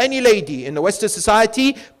happen to any lady in the Western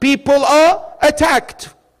society. People are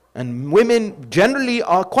attacked, and women generally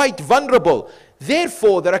are quite vulnerable.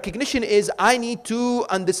 Therefore, the recognition is I need to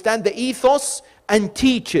understand the ethos and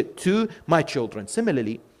teach it to my children.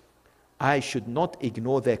 Similarly, I should not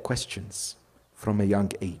ignore their questions from a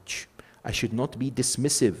young age. I should not be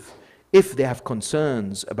dismissive. If they have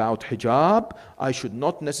concerns about hijab, I should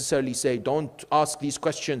not necessarily say, don't ask these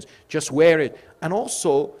questions, just wear it. And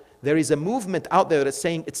also, there is a movement out there that's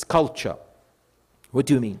saying it's culture. What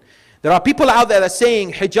do you mean? There are people out there that are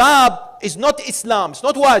saying hijab is not Islam, it's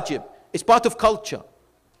not wajib, it's part of culture.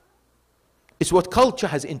 It's what culture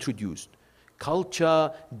has introduced.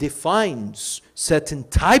 Culture defines certain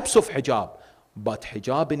types of hijab, but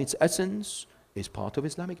hijab in its essence is part of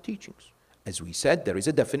Islamic teachings. As we said, there is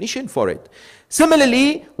a definition for it.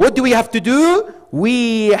 Similarly, what do we have to do?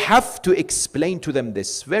 We have to explain to them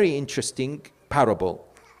this very interesting parable.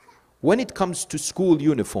 When it comes to school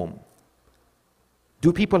uniform,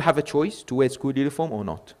 do people have a choice to wear school uniform or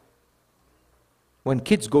not? When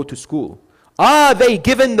kids go to school, are they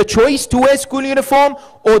given the choice to wear school uniform,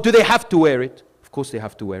 or do they have to wear it? Of course they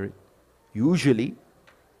have to wear it. Usually,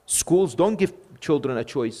 schools don't give children a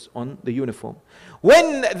choice on the uniform.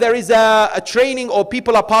 When there is a training or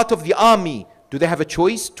people are part of the army, do they have a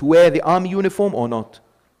choice to wear the army uniform or not?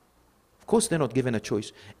 Of course they're not given a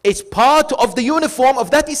choice. It's part of the uniform of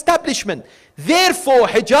that establishment. Therefore,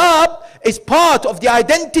 hijab is part of the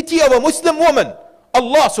identity of a Muslim woman.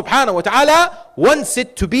 Allah subhanahu wa ta'ala wants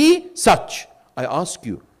it to be such. I ask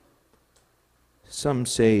you, some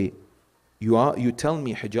say, you tell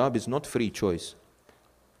me hijab is not free choice.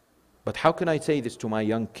 But how can I say this to my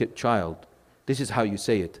young child? This is how you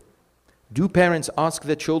say it. Do parents ask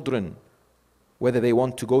their children whether they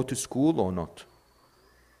want to go to school or not?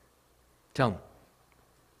 Tell me.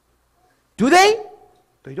 Do they?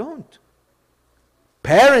 They don't.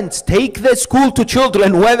 Parents take their school to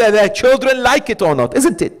children whether their children like it or not,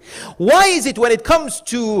 isn't it? Why is it when it comes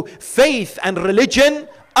to faith and religion,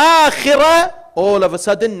 akhirah, all of a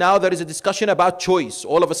sudden now there is a discussion about choice.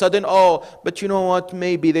 All of a sudden, oh, but you know what,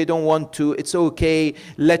 maybe they don't want to, it's okay,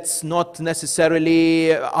 let's not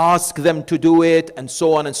necessarily ask them to do it, and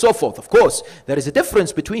so on and so forth. Of course, there is a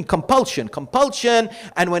difference between compulsion. Compulsion,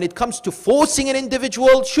 and when it comes to forcing an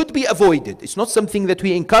individual, should be avoided. It's not something that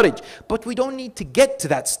we encourage, but we don't need to get to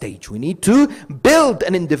that stage. We need to build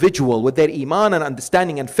an individual with their iman and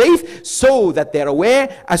understanding and faith so that they're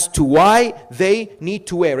aware as to why they need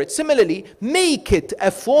to wear it. Similarly, make it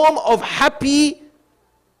a form of happy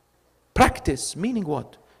practice. Meaning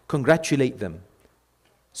what? Congratulate them.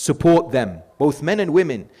 Support them, both men and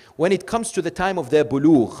women. When it comes to the time of their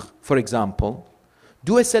bulugh, for example,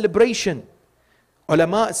 do a celebration.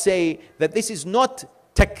 Ulama say that this is not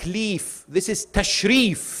taklif, this is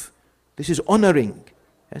tashrif. This is honoring.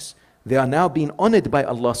 Yes, they are now being honored by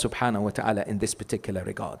Allah subhanahu wa ta'ala in this particular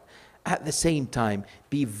regard. At the same time,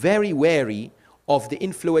 be very wary of the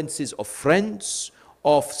influences of friends,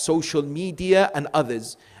 of social media and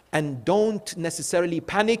others, and don't necessarily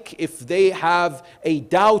panic if they have a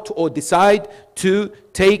doubt or decide to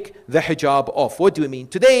take the hijab off. What do we mean?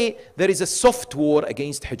 Today there is a soft war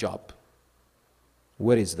against hijab.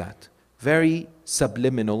 Where is that? Very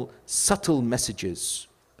subliminal, subtle messages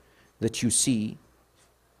that you see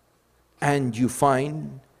and you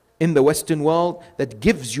find in the Western world that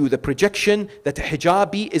gives you the projection that a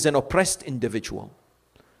hijabi is an oppressed individual.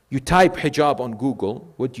 You type hijab on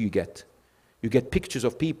Google, what do you get? You get pictures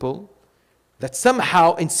of people that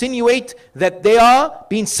somehow insinuate that they are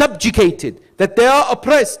being subjugated, that they are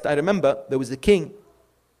oppressed. I remember there was a king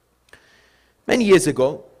many years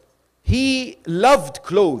ago. He loved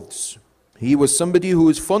clothes. He was somebody who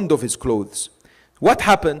was fond of his clothes. What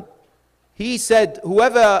happened? He said,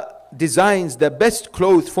 whoever designs the best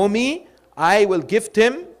clothes for me, I will gift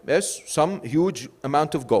him, yes, some huge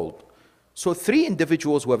amount of gold. So 3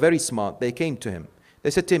 individuals were very smart. They came to him.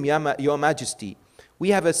 They said to him, Your Majesty, we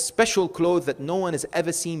have a special cloth that no one has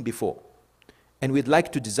ever seen before, and we'd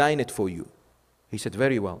like to design it for you. He said,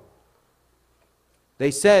 very well. They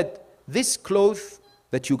said, this cloth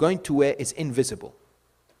that you're going to wear is invisible.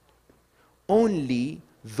 Only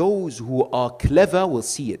those who are clever will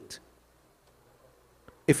see it.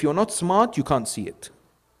 If you're not smart, you can't see it.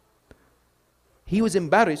 He was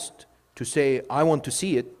embarrassed to say, I want to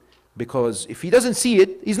see it, because if he doesn't see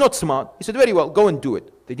it, he's not smart. He said, very well, go and do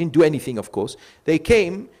it. They didn't do anything, of course. They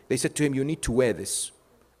came, they said to him, you need to wear this.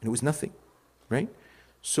 And it was nothing, right?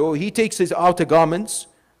 So he takes his outer garments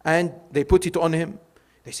and they put it on him.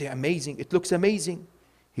 They say, amazing, it looks amazing.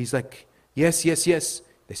 He's like, yes, yes, yes.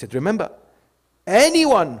 They said, remember,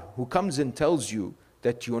 anyone who comes and tells you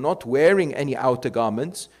that you're not wearing any outer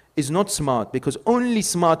garments is not smart, because only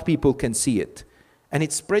smart people can see it. And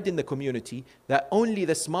it's spread in the community that only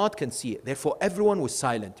the smart can see it. Therefore, everyone was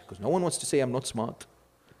silent, because no one wants to say, I'm not smart.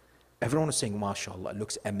 Everyone was saying, MashaAllah, it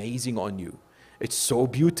looks amazing on you. It's so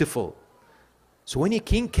beautiful. So when a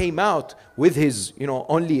king came out with his,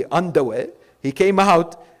 only underwear, he came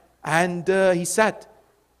out and he sat.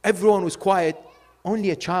 Everyone was quiet. Only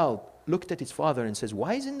a child looked at his father and says,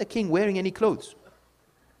 why isn't the king wearing any clothes?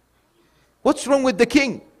 What's wrong with the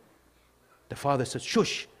king? The father says,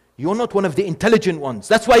 shush, you're not one of the intelligent ones.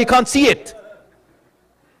 That's why you can't see it.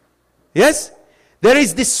 Yes? There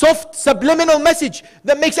is this soft subliminal message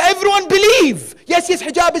that makes everyone believe. Yes,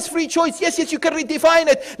 hijab is free choice. Yes, you can redefine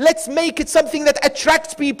it. Let's make it something that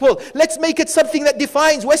attracts people. Let's make it something that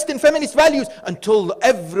defines Western feminist values, until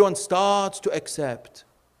everyone starts to accept.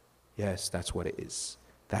 Yes, that's what it is.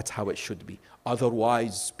 That's how it should be.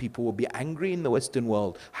 Otherwise, people will be angry in the Western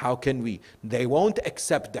world. How can we? They won't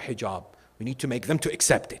accept the hijab. We need to make them to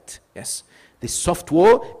accept it. Yes. This soft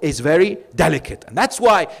war is very delicate. And that's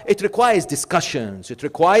why it requires discussions. It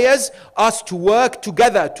requires us to work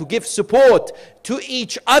together, to give support to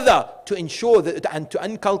each other, to ensure that and to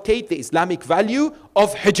inculcate the Islamic value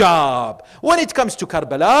of hijab. When it comes to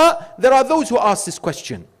Karbala, there are those who ask this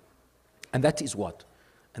question. And that is what?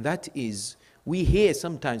 And that is, we hear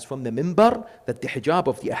sometimes from the minbar that the hijab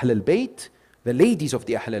of the Ahl al-Bayt, the ladies of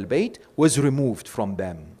the Ahl al-Bayt, was removed from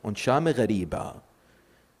them on Sham Ghariba.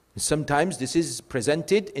 Sometimes this is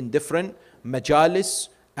presented in different majalis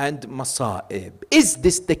and masa'ib. Is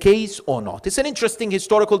this the case or not? It's an interesting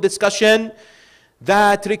historical discussion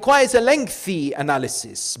that requires a lengthy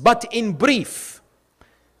analysis. But in brief,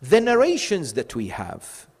 the narrations that we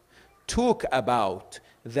have talk about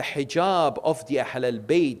the hijab of the Ahl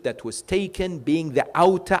al-Bayt that was taken being the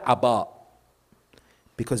outer aba,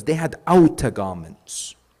 because they had outer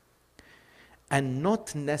garments, and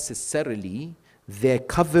not necessarily their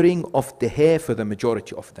covering of the hair for the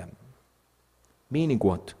majority of them. Meaning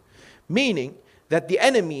what? Meaning that the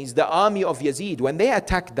enemies, the army of Yazid, when they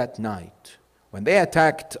attacked that night, when they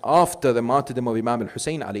attacked after the martyrdom of Imam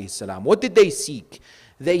Hussain alayhi salam, what did they seek?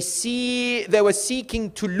 They were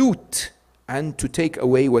seeking to loot and to take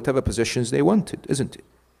away whatever possessions they wanted, isn't it?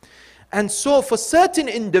 And so for certain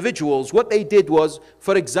individuals, what they did was,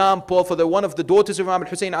 for example, for one of the daughters of Imam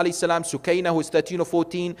Hussain alayhi salam, Sukaina, who was 13 or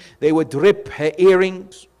 14, they would rip her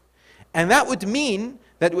earrings. And that would mean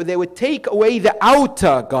that they would take away the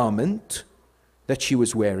outer garment that she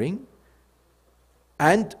was wearing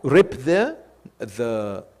and rip the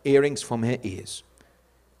earrings from her ears.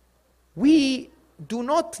 We do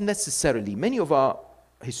not necessarily, many of our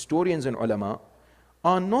historians and ulama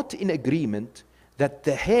are not in agreement that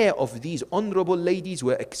the hair of these honorable ladies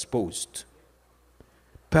were exposed.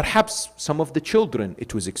 Perhaps some of the children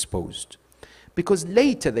it was exposed. Because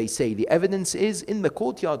later they say, the evidence is in the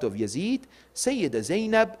courtyard of Yazid, Sayyida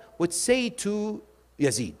Zainab would say to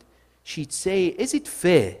Yazid, she'd say, is it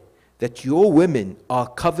fair that your women are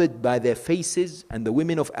covered by their faces and the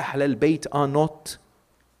women of Ahl al-Bayt are not?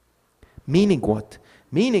 Meaning what?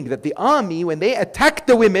 Meaning that the army, when they attacked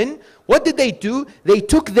the women, what did they do? They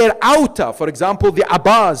took their outer, for example, the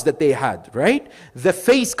abas that they had, right? The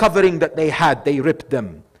face covering that they had, they ripped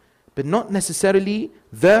them. But not necessarily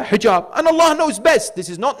the hijab. And Allah knows best. This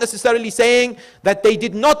is not necessarily saying that they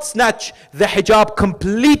did not snatch the hijab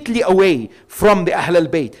completely away from the Ahl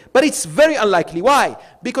al-Bayt. But it's very unlikely. Why?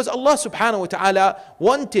 Because Allah subhanahu wa ta'ala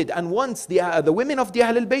wanted and wants the women of the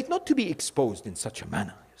Ahl al-Bayt not to be exposed in such a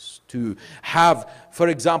manner. To have, for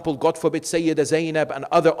example, God forbid, Sayyida Zainab and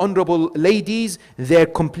other honorable ladies, their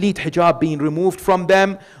complete hijab being removed from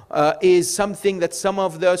them is something that some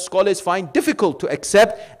of the scholars find difficult to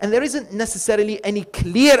accept, and there isn't necessarily any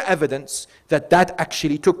clear evidence that that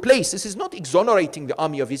actually took place. This is not exonerating the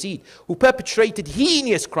army of Yazid, who perpetrated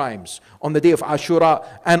heinous crimes on the day of Ashura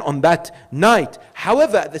and on that night.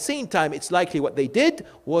 However, at the same time, it's likely what they did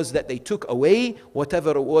was that they took away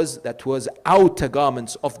whatever it was that was outer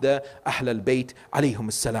garments of the Ahl al-Bayt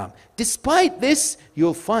alayhum salam. Despite this,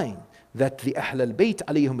 you'll find that the Ahl al-Bayt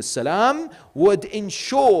alayhum salam would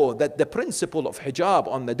ensure that the principle of hijab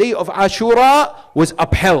on the day of Ashura was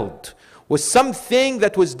upheld, was something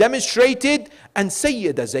that was demonstrated. And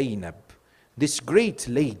Sayyida Zainab, this great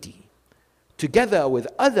lady, together with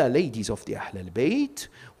other ladies of the Ahl al-Bayt,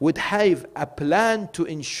 would have a plan to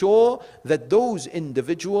ensure that those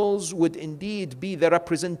individuals would indeed be the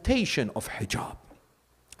representation of hijab.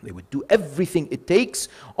 They would do everything it takes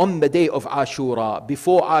on the day of Ashura,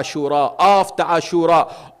 before Ashura, after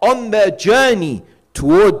Ashura, on their journey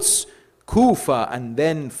towards Kufa, and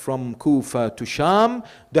then from Kufa to Sham,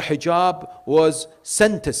 the hijab was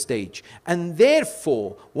center stage. And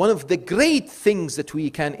therefore, one of the great things that we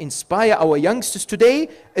can inspire our youngsters today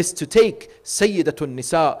is to take Sayyidatun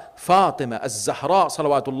Nisa Fatima Az-Zahra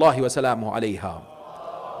salawatullahi wa salamuhu alayha.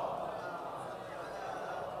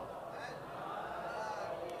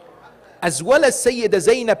 As well as Sayyida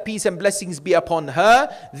Zainab, peace and blessings be upon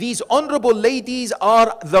her, these honorable ladies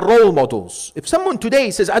are the role models. If someone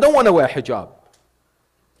today says, I don't want to wear hijab,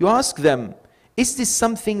 you ask them, is this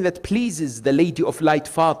something that pleases the Lady of Light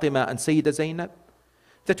Fatima and Sayyida Zainab?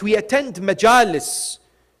 That we attend majalis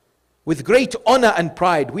with great honor and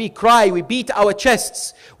pride. We cry, we beat our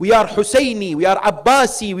chests. We are Husseini, we are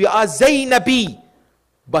Abbasi, we are Zainabi.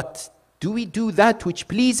 But do we do that which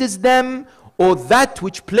pleases them, or that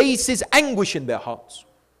which places anguish in their hearts?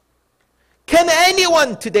 Can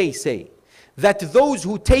anyone today say that those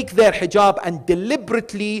who take their hijab and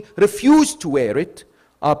deliberately refuse to wear it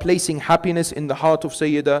are placing happiness in the heart of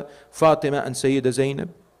Sayyida Fatima and Sayyida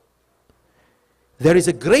Zainab? There is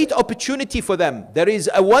a great opportunity for them. There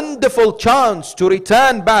is a wonderful chance to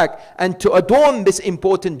return back and to adorn this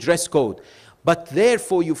important dress code. But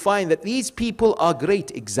therefore you find that these people are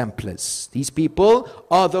great exemplars. These people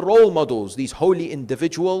are the role models, these holy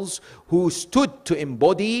individuals who stood to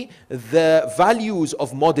embody the values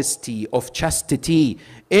of modesty, of chastity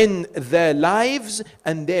in their lives,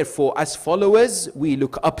 and therefore as followers we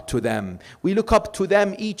look up to them. We look up to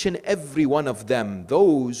them, each and every one of them,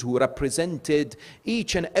 those who represented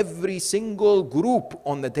each and every single group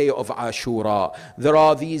on the day of Ashura. There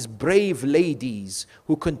are these brave ladies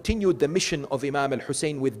who continued the mission of Imam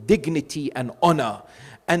Hussain with dignity and honor.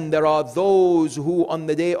 And there are those who on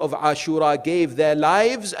the day of Ashura gave their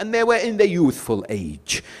lives, and they were in the youthful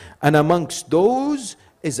age. And amongst those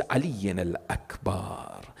is Ali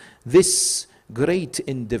al-Akbar. This great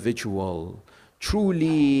individual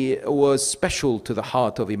truly was special to the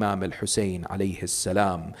heart of Imam al-Hussain alayhi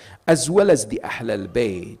salam, as well as the Ahl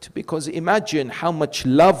al-Bayt, because imagine how much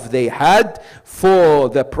love they had for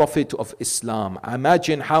the Prophet of Islam.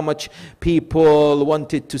 Imagine how much people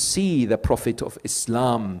wanted to see the Prophet of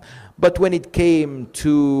Islam. But when it came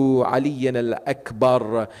to Ali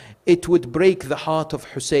al-Akbar, it would break the heart of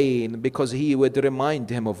Hussein, because he would remind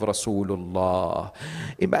him of Rasulullah.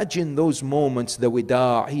 Imagine those moments, the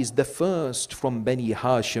wida'. He's the first from Bani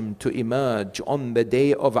Hashim to emerge on the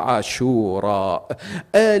day of Ashura.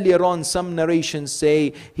 Earlier on, some narrations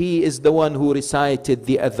say he is the one who recited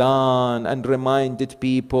the adhan and reminded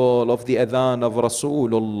people of the adhan of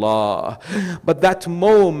Rasulullah. But that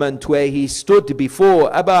moment where he stood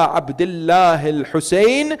before Aba Abdullah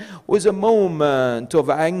al-Hussein was a moment of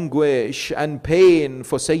anguish and pain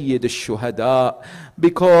for Sayyid al-Shuhada,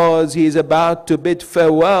 because he is about to bid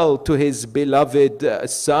farewell to his beloved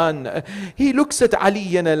son. He looks at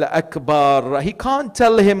Ali al-Akbar. He can't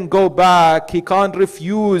tell him go back. He can't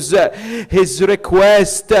refuse his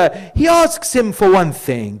request. He asks him for one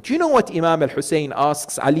thing. Do you know what Imam al-Hussain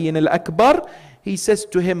asks Ali al-Akbar? He says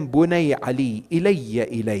to him, Bunay Ali, ilayya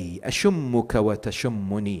ilay, ashummuka wa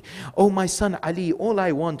tashummuni. Oh my son Ali, all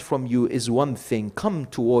I want from you is one thing. Come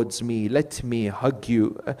towards me, let me hug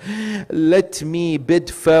you. Let me bid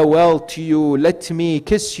farewell to you. Let me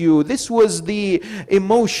kiss you. This was the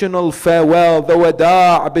emotional farewell, the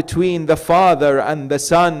wada' between the father and the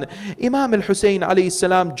son. Imam al-Hussain alayhi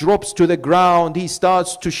salam drops to the ground. He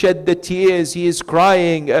starts to shed the tears. He is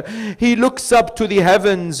crying. He looks up to the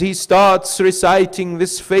heavens. He starts reciting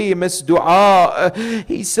this famous dua.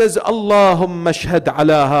 He says, Allahumma shhad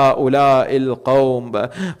ala ha'ula'i al-qawm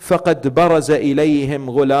faqad baraza ilayhim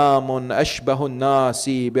ghulamun ashbahu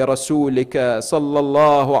an-nasi bi rasulika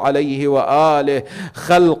sallallahu alayhi wa alihi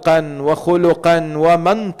khalqan wa khuluqan wa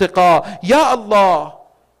mantiqa. Ya Allah,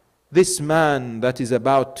 this man that is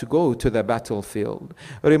about to go to the battlefield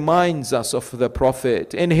reminds us of the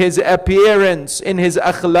Prophet in his appearance, in his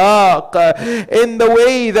akhlaq, in the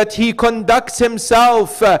way that he conducts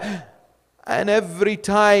himself. And every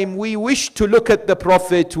time we wish to look at the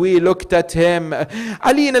Prophet, we looked at him.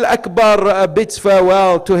 Ali al-Akbar bids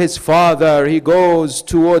farewell to his father. He goes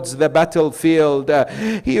towards the battlefield.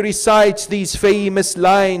 He recites these famous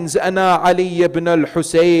lines, Ana Ali ibn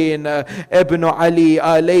al-Hussein ibn Ali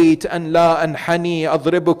alayt an la anhani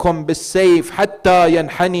adribukum bis-sayf hatta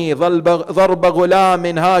yanhani dharba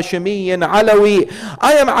ghulamin hashimiyin alawi.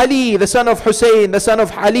 I am Ali, the son of Hussein, the son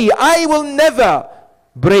of Ali. I will never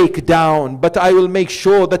break down, but I will make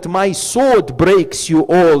sure that my sword breaks you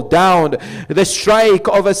all down. The strike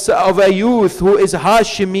of a youth who is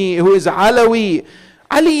Hashimi, who is Alawi.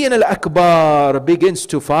 Ali al-Akbar begins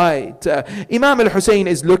to fight. Imam al-Hussein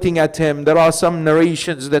is looking at him. There are some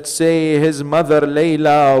narrations that say his mother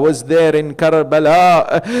Layla was there in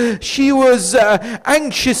Karbala. She was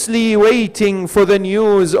anxiously waiting for the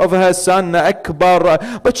news of her son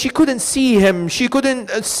Akbar, but she couldn't see him. She couldn't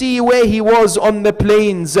see where he was on the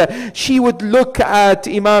plains. She would look at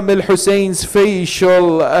Imam al-Hussein's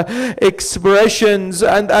facial expressions,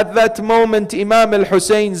 and at that moment Imam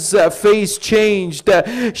al-Hussein's face changed.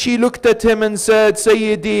 She looked at him and said,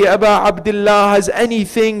 Sayyidi Aba Abdullah, has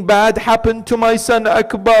anything bad happened to my son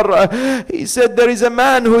Akbar? He said, there is a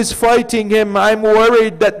man who is fighting him. I'm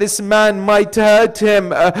worried that this man might hurt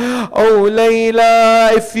him. Oh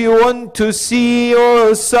Layla, if you want to see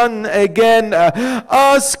your son again,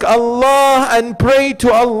 ask Allah and pray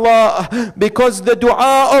to Allah, because the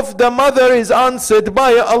dua of the mother is answered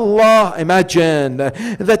by Allah. Imagine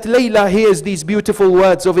that Layla hears these beautiful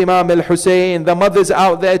words of Imam al-Hussein. The mothers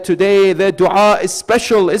out there today, their dua is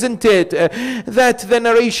special, isn't it? That the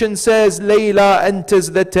narration says Layla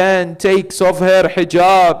enters the tent, takes off her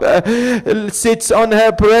hijab, sits on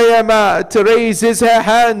her prayer mat, raises her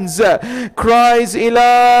hands, cries,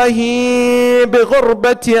 Ilahi bi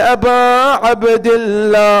ghurbati Aba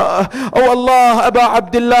Abdullah. Oh Allah, Aba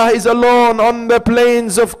Abdullah is alone on the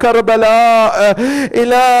plains of Karbala.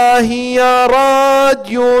 Ilahi ya Rad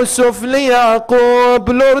Yusuf li Yaqub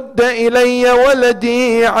lurda ilayya waladi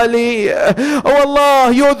Ali. Oh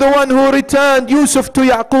Allah, you're the one who returned Yusuf to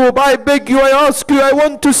Yaqub. I beg you, I ask you, I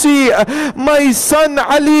want to see my son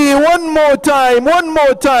Ali one more time, one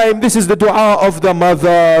more time. This is the dua of the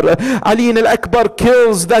mother. Ali al-Akbar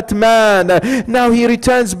kills that man. Now he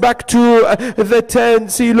returns back to the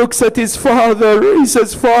tents. He looks at his father. He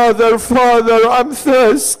says, Father, Father, I'm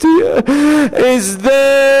thirsty. Is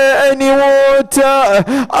there any water?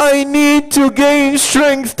 I need to gain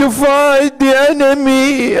strength to fight the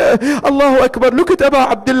enemy. Allahu Akbar. Look at Abu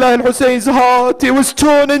Abdullah al-Hussein's heart. It was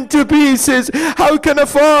torn into pieces. How can a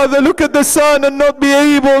father look at the son and not be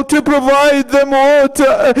able to provide them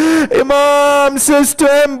water? Imam says to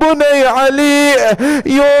him, Bunay Ali,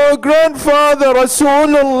 your grandfather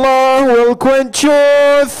Rasulullah will quench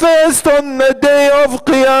your thirst on the day of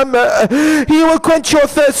Qiyamah. He will quench your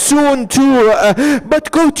thirst soon too.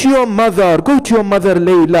 But go to your mother. Go to your mother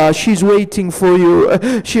Layla. She's waiting for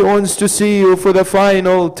you. She wants to see you for the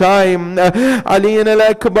final time. Ali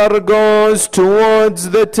al-Akbar goes towards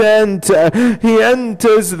the tent. He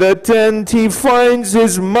enters the tent. He finds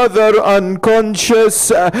his mother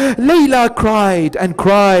unconscious. Layla cried and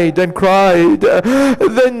cried and cried.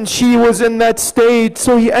 Then she was in that state,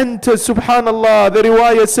 so he enters. Subhanallah, the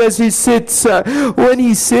riwayah says he sits. When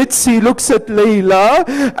he sits, he looks at Layla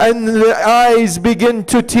and the eyes begin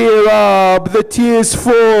to tear up. The tears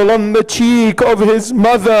fall on the cheek of his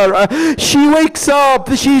mother. She wakes up.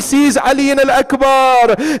 She sees Ali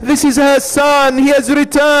al-Akbar. This is her son. He has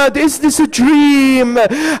returned. Is this a dream?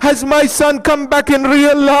 Has my son come back in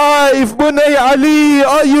real life? Bunay Ali,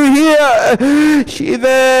 are you here? She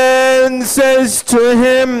then says to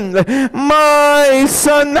him, my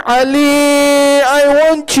son Ali, I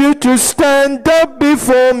want you to stand up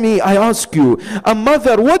before me. I ask you, a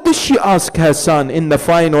mother, what does she ask her son in the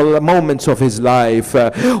final moments of his life?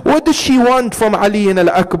 What does she want from Ali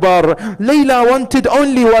al-Akbar? Layla wanted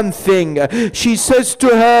only one thing. She says to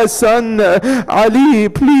her son, Ali,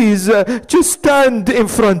 please, just stand in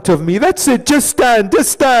front of me. That's it, just stand,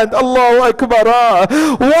 just stand. Allahu Akbar.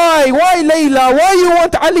 Why Layla? Why you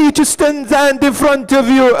want Ali to stand in front of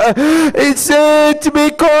you? It's it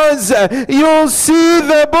because you'll see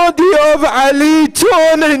the body of Ali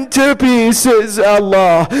torn into pieces.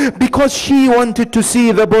 Allah, because she wanted to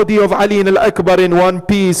see the body of Ali al-Akbar in one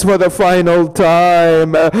piece for the final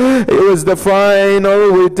time. It was the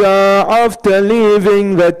final wida after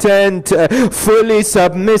leaving the tent, fully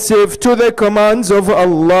submissive to the commands of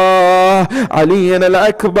Allah. Ali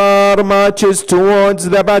al-Akbar marches towards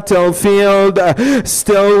the battlefield,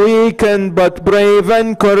 still weakened but brave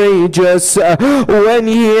and courageous. When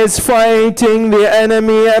he is fighting the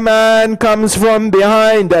enemy, a man comes from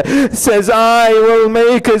behind, says, I will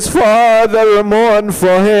make his father mourn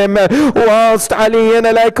for him. Whilst Ali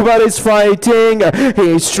al-Akbar is fighting,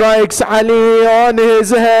 he strikes Ali on his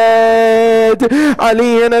head.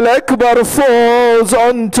 Ali al-Akbar falls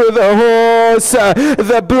onto the horse.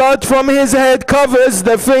 The blood from his head covers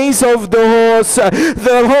the face of the horse.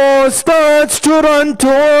 The horse starts to run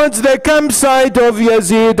towards the campsite of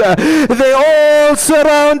Yazid. They all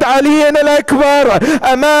surround Ali al-Akbar.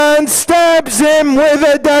 A man stabs him with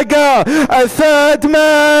a dagger. A third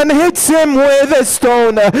man hits him with a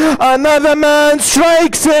stone. another man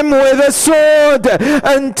strikes him with a sword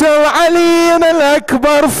until Ali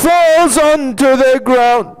al-Akbar falls onto the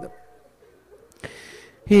ground.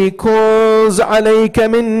 He calls عليك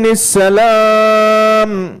مني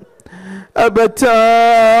السلام أبتاه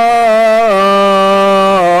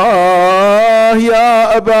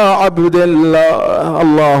يا أبا عبد الله.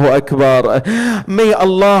 Allahu Akbar. May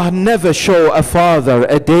Allah never show a father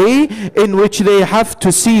a day in which they have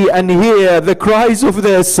to see and hear the cries of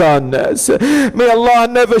their sons. May Allah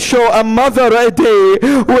never show a mother a day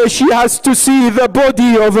where she has to see the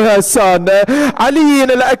body of her son. Ali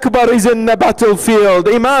al-Akbar is in the battlefield.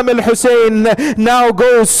 Imam Hussain now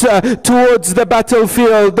goes towards the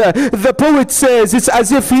battlefield. The poet says it's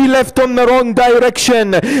as if he left on the wrong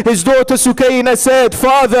direction. His daughter Sukaina said,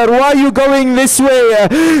 "Father, why are you going this way?"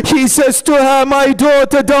 He says to her, "My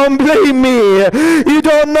daughter, don't blame me. You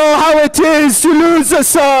don't know how it is to lose a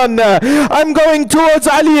son. I'm going towards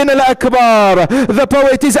Ali al-Akbar." The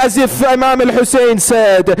poet is as if Imam al-Hussain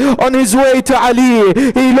said, on his way to Ali,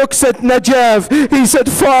 he looks at Najaf. He said,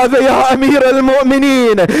 "Father, Ya Amir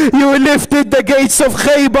al-Mu'mineen, you lifted the gates of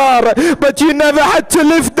Khaybar, but you never had to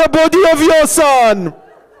lift the body of your son."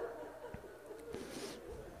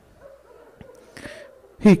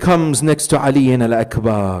 He comes next to Ali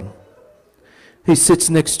al-Akbar. He sits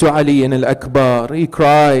next to Ali al-Akbar. He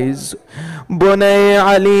cries, "Bunay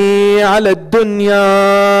Ali ala dunya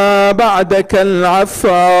ba'daka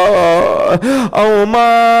al-afa." Oh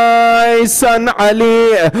my son Ali,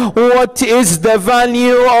 what is the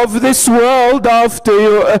value of this world after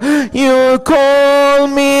you? You call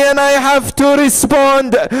me and I have to respond,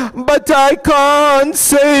 but I can't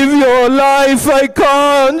save your life. I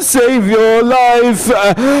can't save your life.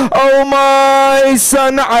 Oh my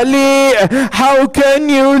son Ali, how can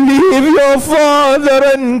you leave your father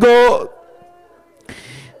and go?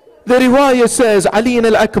 The riwayah says Ali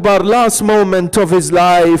al-Akbar, last moment of his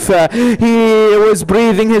life, he was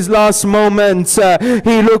breathing his last moments.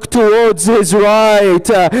 He looked towards his right.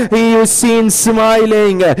 He was seen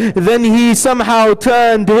smiling. Then he somehow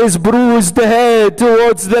turned his bruised head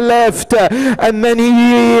towards the left. And then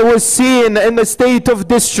he was seen in a state of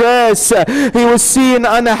distress. He was seen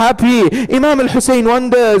unhappy. Imam al-Hussain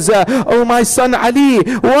wonders, "Oh my son Ali,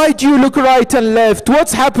 why do you look right and left?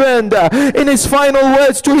 What's happened?" In his final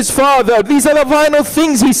words to his father, these are the final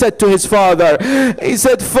things he said to his father. He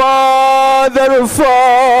said, "Father, Father,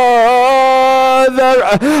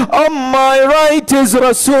 on my right is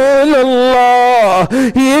Rasulullah.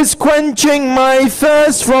 He is quenching my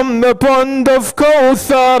thirst from the pond of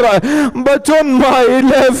Kawthar. But on my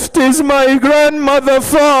left is my grandmother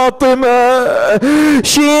Fatima.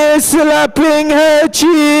 She is slapping her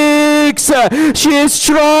cheeks. She is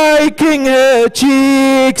striking her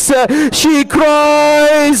cheeks. She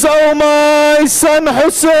cries, 'Oh my son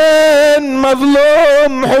Hussein,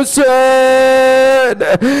 Mazlum Hussein.'"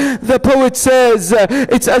 The poet says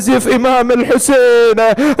it's as if Imam al-Hussein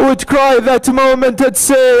would cry that moment and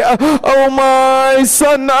say, "Oh my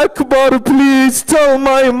son Akbar, please tell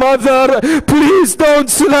my mother, please don't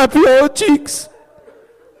slap your cheeks.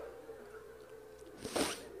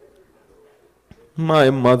 My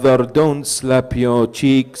mother, don't slap your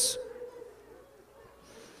cheeks."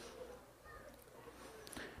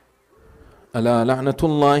 ألا لعنة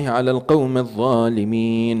الله على القوم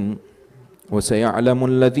الظالمين وسيعلم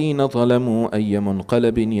الذين ظلموا أي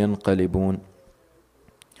منقلب ينقلبون.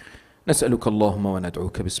 نسألك اللهم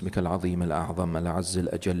وندعوك باسمك العظيم الأعظم الأعز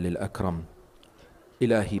الأجل الأكرم،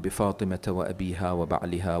 إلهي بفاطمة وأبيها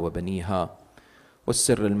وبعلها وبنيها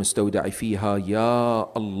والسر المستودع فيها، يا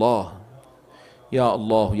الله يا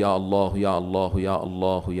الله يا الله يا الله يا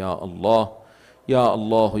الله يا الله يا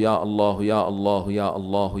الله يا الله يا الله يا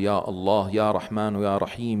الله يا الله يا رحمن يا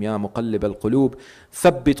رحيم يا مقلب القلوب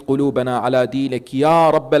ثبت قلوبنا على دينك يا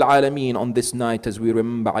رب العالمين. On this night, as we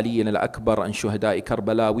remember Ali al-Akbar and Shuhada'i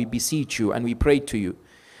Karbala, we beseech you and we pray to you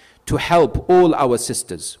to help all our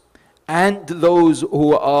sisters and those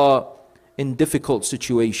who are in difficult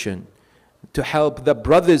situation, to help the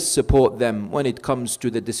brothers support them when it comes to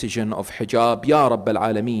the decision of hijab. Ya Rabb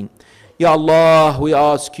al-Alameen. Ya Allah, we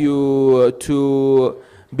ask you to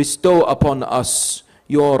bestow upon us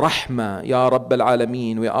your rahmah. Ya Rabb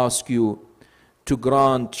al-Alameen, we ask you to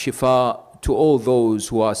grant shifa to all those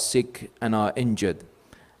who are sick and are injured,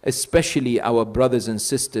 especially our brothers and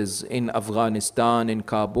sisters in Afghanistan, in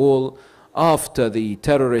Kabul, after the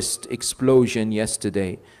terrorist explosion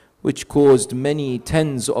yesterday, which caused many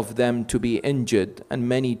tens of them to be injured and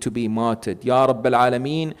many to be martyred. Ya Rabb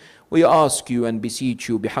al-Alameen, we ask you and beseech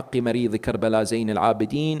you بحق مريض كربلاء زين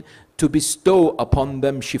العابدين to bestow upon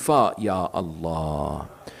them shifa, Ya Allah.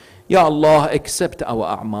 Ya Allah, accept our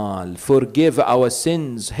a'mal, forgive our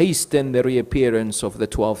sins, hasten the reappearance of the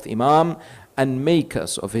 12th Imam, and make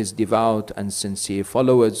us of his devout and sincere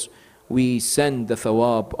followers. We send the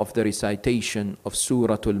thawab of the recitation of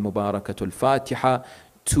Surah Al-Mubarakatul Fatiha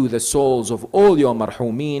to the souls of all your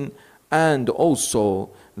marhumeen, and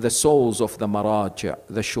also the souls of the maraja,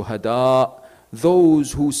 the shuhada,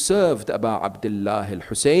 those who served Abu Abdullah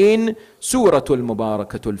Al-Hussein. Surah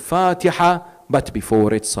Al-Mubarakatul Fatiha, but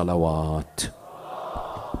before it salawat.